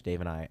you catch Dave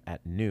and I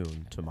at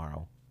noon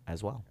tomorrow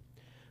as well.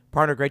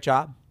 Partner, great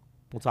job.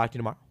 We'll talk to you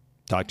tomorrow.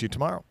 Talk to you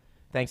tomorrow.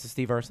 Thanks to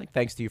Steve Ersling.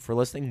 Thanks to you for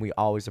listening. We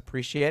always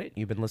appreciate it.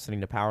 You've been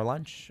listening to Power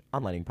Lunch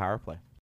on Lightning Power Play.